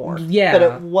anymore. Yeah. But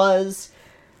it was,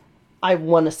 I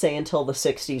want to say, until the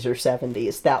 60s or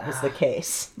 70s, that was the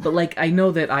case. But, like, I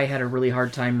know that I had a really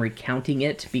hard time recounting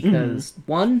it because,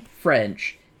 one,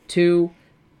 French, two,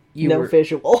 No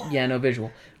visual. Yeah, no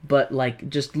visual. But, like,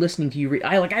 just listening to you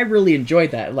I really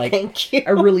enjoyed that. Like, Thank you.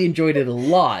 I really enjoyed it a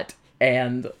lot.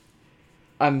 And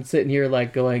I'm sitting here,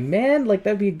 like, going, man, like,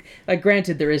 that'd be... Like,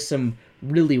 granted, there is some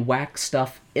really whack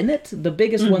stuff in it. The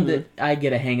biggest one that I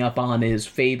get a hang up on is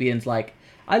Fabian's, like,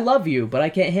 I love you, but I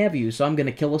can't have you, so I'm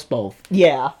gonna kill us both.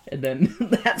 Yeah. And then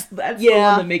that's the one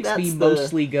Yeah, that makes me that's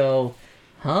mostly go,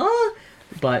 huh?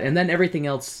 But, and then everything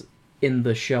else in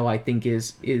the show, I think,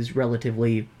 is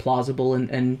relatively plausible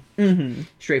and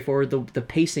straightforward. The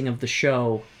pacing of the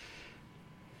show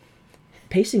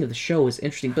is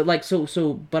interesting, but like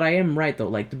but I am right though,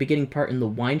 like the beginning part in the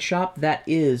wine shop, that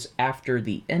is after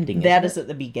the ending. That isn't is at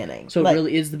the beginning. it? So Like, it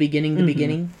really is the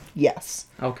beginning. yes.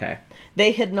 Okay.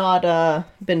 They had not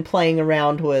been playing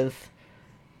around with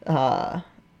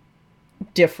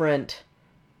different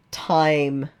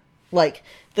time. Like,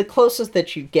 the closest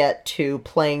that you get to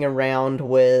playing around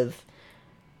with,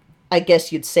 I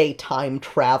guess you'd say, time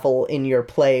travel in your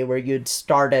play, where you'd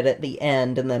start it at the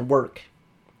end and then work,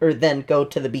 or then go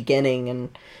to the beginning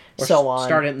and Or so on.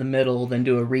 Start it in the middle, then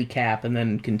do a recap, and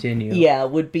then continue. Yeah,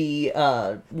 would be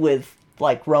with,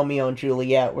 like, Romeo and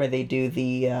Juliet, where they do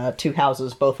the two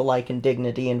houses both alike in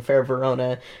dignity, and Fair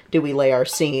Verona, do we lay our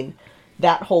scene.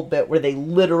 That whole bit where they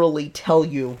literally tell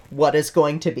you what is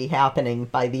going to be happening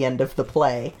by the end of the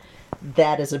play,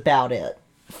 that is about it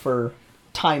for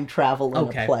time travel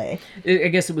in a play. I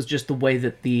guess it was just the way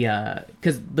that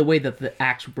because the way that the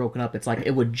acts were broken up, it's like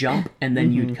it would jump and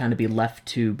then you'd kind of be left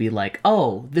to be like,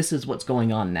 oh, this is what's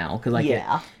going on now. Because like,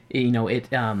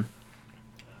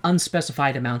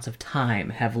 unspecified amounts of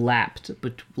time have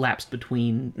lapsed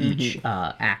between each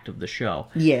act of the show.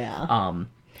 Yeah.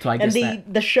 So I guess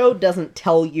the show doesn't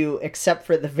tell you, except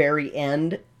for the very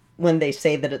end, when they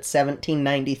say that it's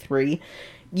 1793,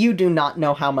 you do not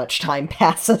know how much time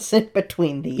passes in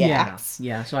between the acts.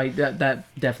 Yeah, so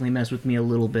that definitely messed with me a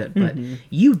little bit, but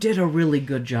you did a really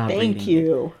good job reading Thank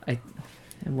you. it.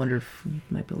 I wonder if we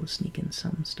might be able to sneak in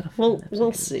some stuff. Well,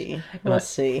 we'll see. We'll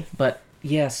see. But,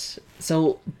 yes,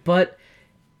 but,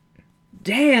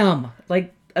 damn,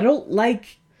 like, I don't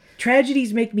like...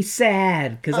 Tragedies make me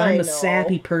sad, because I'm a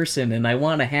sappy person, and I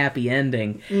want a happy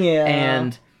ending.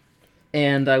 Yeah.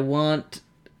 And I want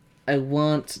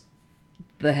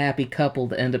the happy couple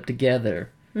to end up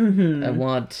together. Mm-hmm. I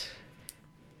want,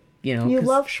 You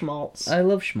love schmaltz. I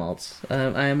love schmaltz.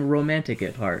 I am a romantic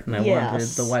at heart, and I wanted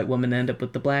the white woman to end up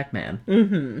with the black man.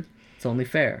 Mm-hmm. It's only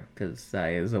fair, because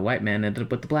I, as a white man, ended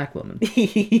up with the black woman.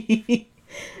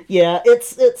 Yeah,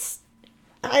 it's...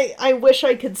 I wish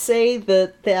I could say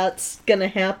that that's gonna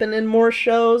happen in more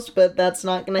shows, but that's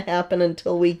not gonna happen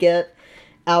until we get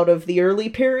out of the early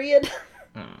period.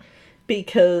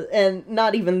 Because, and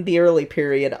not even the early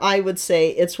period, I would say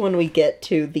it's when we get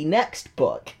to the next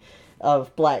book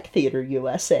of Black Theater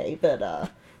USA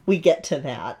that we get to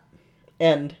that.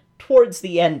 And towards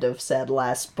the end of said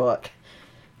last book,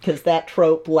 because that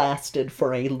trope lasted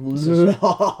for a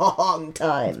long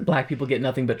time. Black people get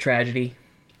nothing but tragedy.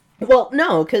 Well,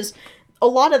 no, because a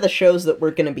lot of the shows that we're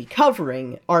going to be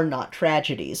covering are not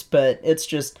tragedies, but it's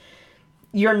just,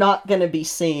 you're not going to be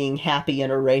seeing happy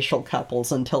interracial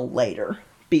couples until later,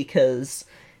 because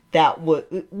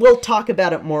we'll talk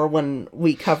about it more when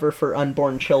we cover For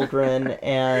Unborn Children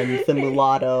and The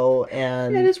Mulatto,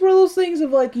 and it's one of those things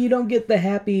of, like, you don't get the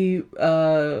happy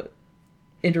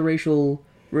interracial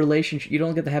relationship, you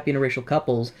don't get the happy interracial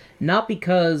couples, not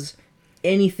because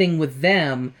anything with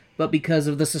them, but because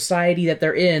of the society that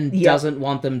they're in doesn't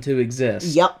want them to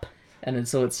exist. Yep. And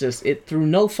so it's just, through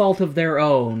no fault of their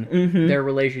own, their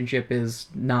relationship is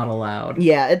not allowed.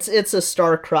 Yeah, it's a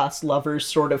star-crossed lovers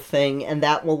sort of thing, and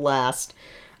that will last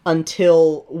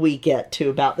until we get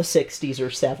to about the 60s or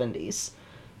 70s.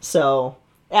 So,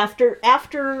 after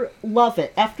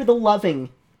the loving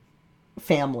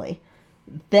family,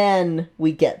 then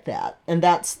we get that. And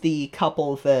that's the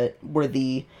couple that were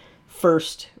the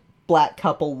first black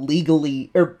couple legally,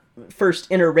 or first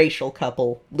interracial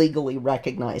couple legally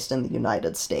recognized in the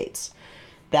United States.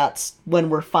 That's when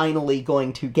we're finally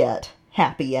going to get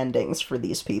happy endings for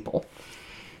these people.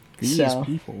 These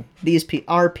people.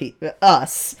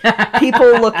 Us.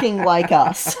 People looking like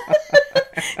us.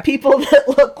 People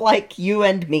that look like you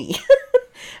and me.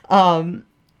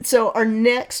 So our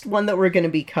next one that we're going to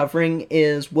be covering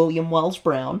is William Wells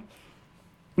Brown.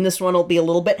 And this one will be a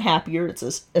little bit happier.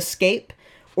 It's Escape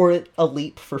or A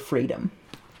Leap for Freedom.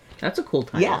 That's a cool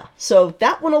title. Yeah, so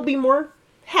that one will be more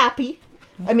happy.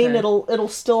 Okay. I mean, it'll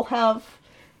still have,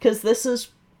 because this is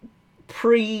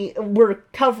we're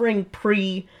covering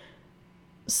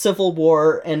pre-Civil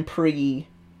War and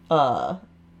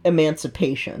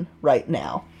pre-emancipation right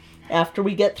now. After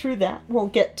we get through that, we'll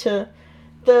get to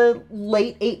the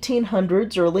late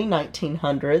 1800s, early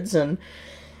 1900s, and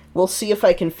we'll see if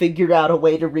I can figure out a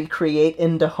way to recreate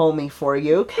In Dahomey for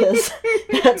you, because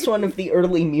that's one of the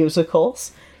early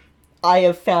musicals. I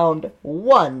have found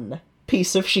one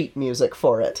piece of sheet music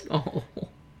for it. Oh.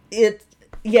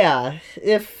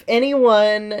 If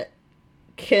anyone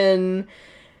can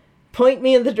point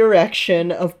me in the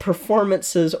direction of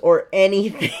performances or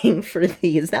anything for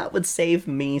these, that would save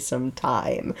me some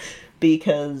time,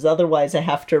 because otherwise I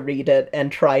have to read it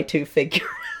and try to figure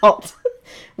out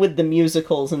with the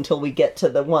musicals until we get to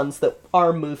the ones that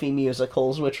are movie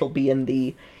musicals, which will be in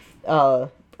the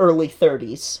early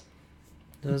 30s.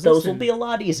 Those will be a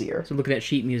lot easier. So looking at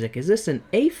sheet music, is this an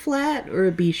A flat or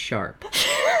a B sharp?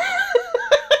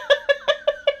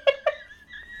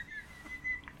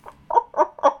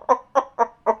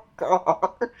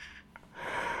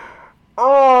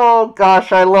 Oh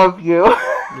gosh, I love you.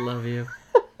 Love you.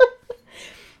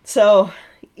 So,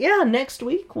 yeah, next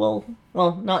week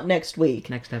not next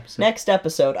week. Next episode. Next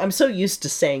episode. I'm so used to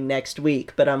saying next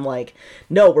week, but I'm like,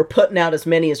 no, we're putting out as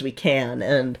many as we can.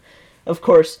 And, of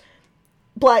course,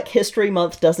 Black History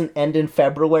Month doesn't end in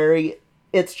February.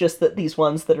 It's just that these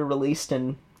ones that are released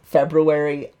in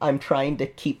February, I'm trying to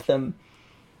keep them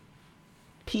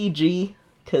PG,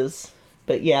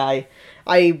 but yeah,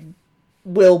 I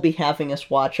will be having us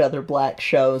watch other Black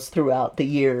shows throughout the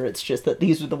year. It's just that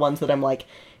these are the ones that I'm like,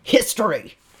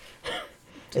 history!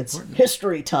 It's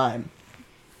history time.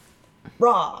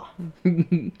 Rah!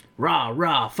 Rah,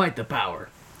 rah, fight the power.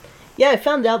 Yeah, I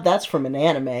found out that's from an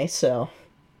anime, so...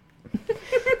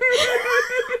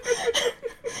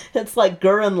 It's like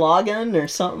Gurren Lagann or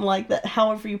something like that,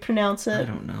 however you pronounce it. I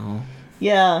don't know.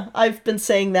 Yeah, I've been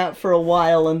saying that for a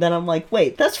while, and then I'm like,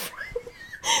 wait, that's from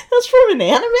an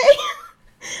anime?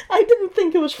 I didn't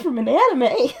think it was from an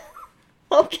anime.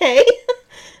 Okay.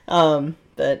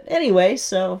 But anyway,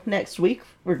 so next week,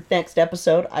 or next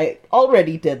episode, I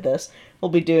already did this. We'll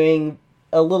be doing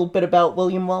a little bit about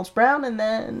William Wells Brown, and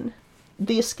then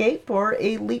The Escape or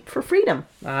A Leap for Freedom.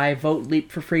 I vote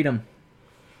Leap for Freedom.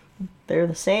 They're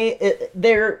the same.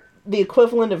 They're the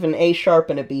equivalent of an A sharp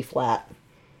and a B flat.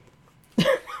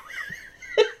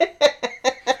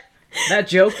 That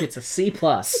joke, it's a C+.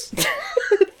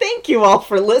 Thank you all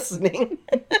for listening.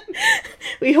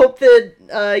 We hope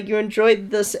that you enjoyed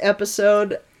this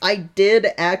episode. I did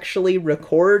actually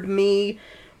record me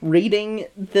reading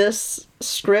this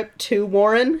script to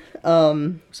Warren. It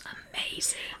was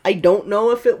amazing. I don't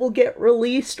know if it will get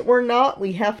released or not.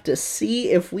 We have to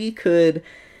see if we could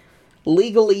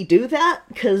legally do that,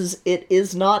 because it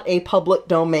is not a public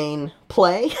domain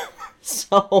play.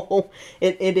 So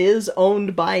it is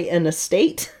owned by an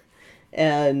estate,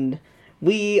 and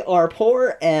we are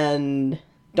poor and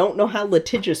don't know how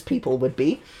litigious people would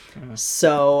be.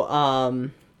 So,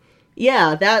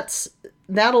 yeah, that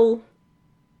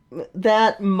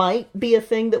might be a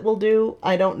thing that we'll do.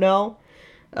 I don't know.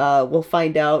 We'll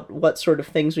find out what sort of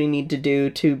things we need to do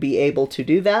to be able to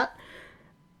do that.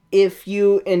 If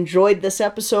you enjoyed this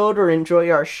episode or enjoy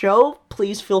our show,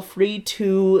 please feel free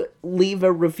to leave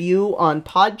a review on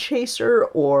Podchaser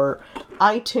or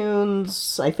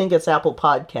iTunes. I think it's Apple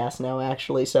Podcast now,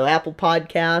 actually. So Apple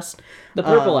Podcast. The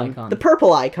purple icon. The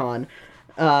purple icon.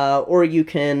 Or you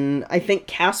can, I think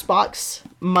CastBox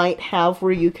might have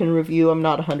where you can review. I'm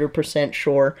not 100%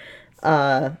 sure.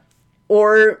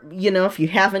 Or, if you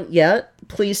haven't yet,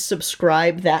 please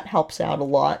subscribe. That helps out a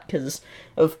lot because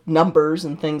of numbers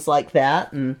and things like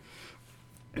that. And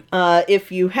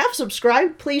if you have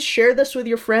subscribed, please share this with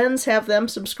your friends. Have them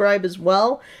subscribe as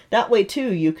well. That way,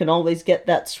 too, you can always get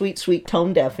that sweet, sweet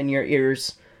Tone Deaf in your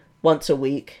ears once a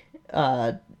week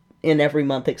in every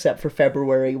month except for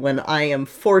February, when I am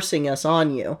forcing us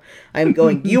on you. I'm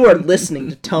going, you are listening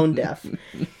to Tone Deaf.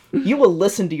 You will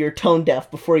listen to your Tone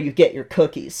Deaf before you get your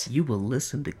cookies. You will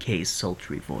listen to Kay's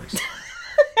sultry voice.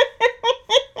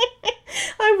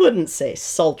 I wouldn't say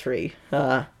sultry.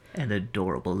 And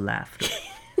adorable laughter.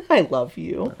 I love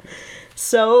you.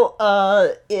 So,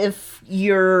 if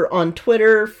you're on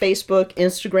Twitter, Facebook,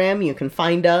 Instagram, you can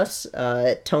find us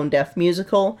at Tone Deaf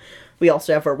Musical. We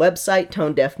also have our website,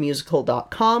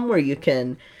 tonedeafmusical.com, where you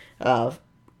can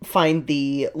find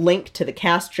the link to the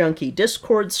Cast Junkie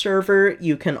Discord server.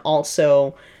 You can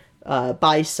also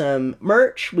buy some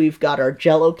merch. We've got our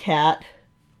Jello Cat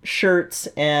shirts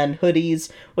and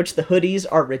hoodies, which the hoodies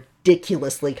are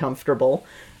ridiculously comfortable.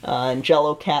 And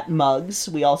Jello Cat mugs.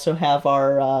 We also have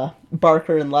our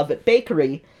Barker and Lovett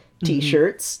Bakery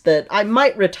t-shirts that I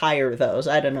might retire those.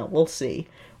 I don't know. We'll see.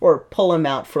 Or pull them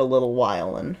out for a little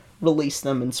while and release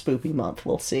them in Spoopy Month.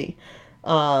 We'll see.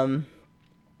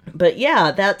 But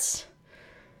yeah, that's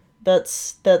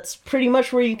pretty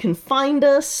much where you can find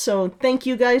us. So thank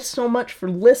you guys so much for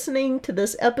listening to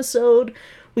this episode.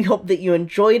 We hope that you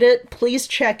enjoyed it. Please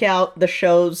check out the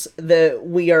shows that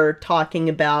we are talking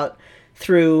about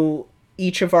through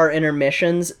each of our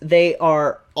intermissions. They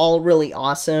are all really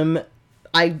awesome.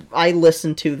 I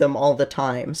listen to them all the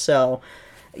time. So,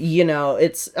 you know,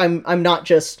 I'm not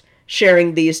just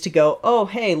sharing these to go, oh,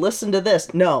 hey, listen to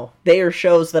this. No, they are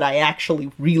shows that I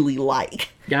actually really like.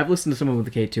 Yeah, I've listened to some of them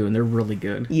with the K2, and they're really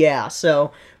good. Yeah,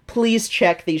 so please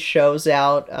check these shows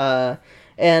out.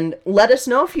 And let us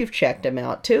know if you've checked them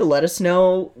out, too. Let us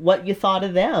know what you thought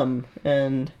of them.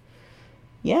 And,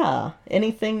 yeah,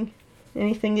 anything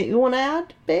that you want to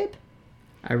add, babe?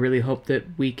 I really hope that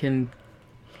we can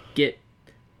get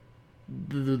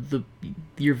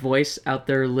your voice out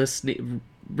there listening,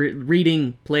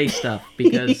 reading play stuff,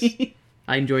 because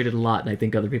I enjoyed it a lot, and I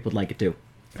think other people would like it too.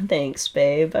 Thanks,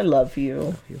 babe. I love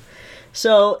you.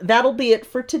 So that'll be it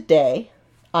for today.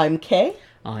 I'm Kay.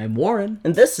 I'm Warren.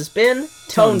 And this has been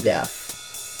Tone Deaf.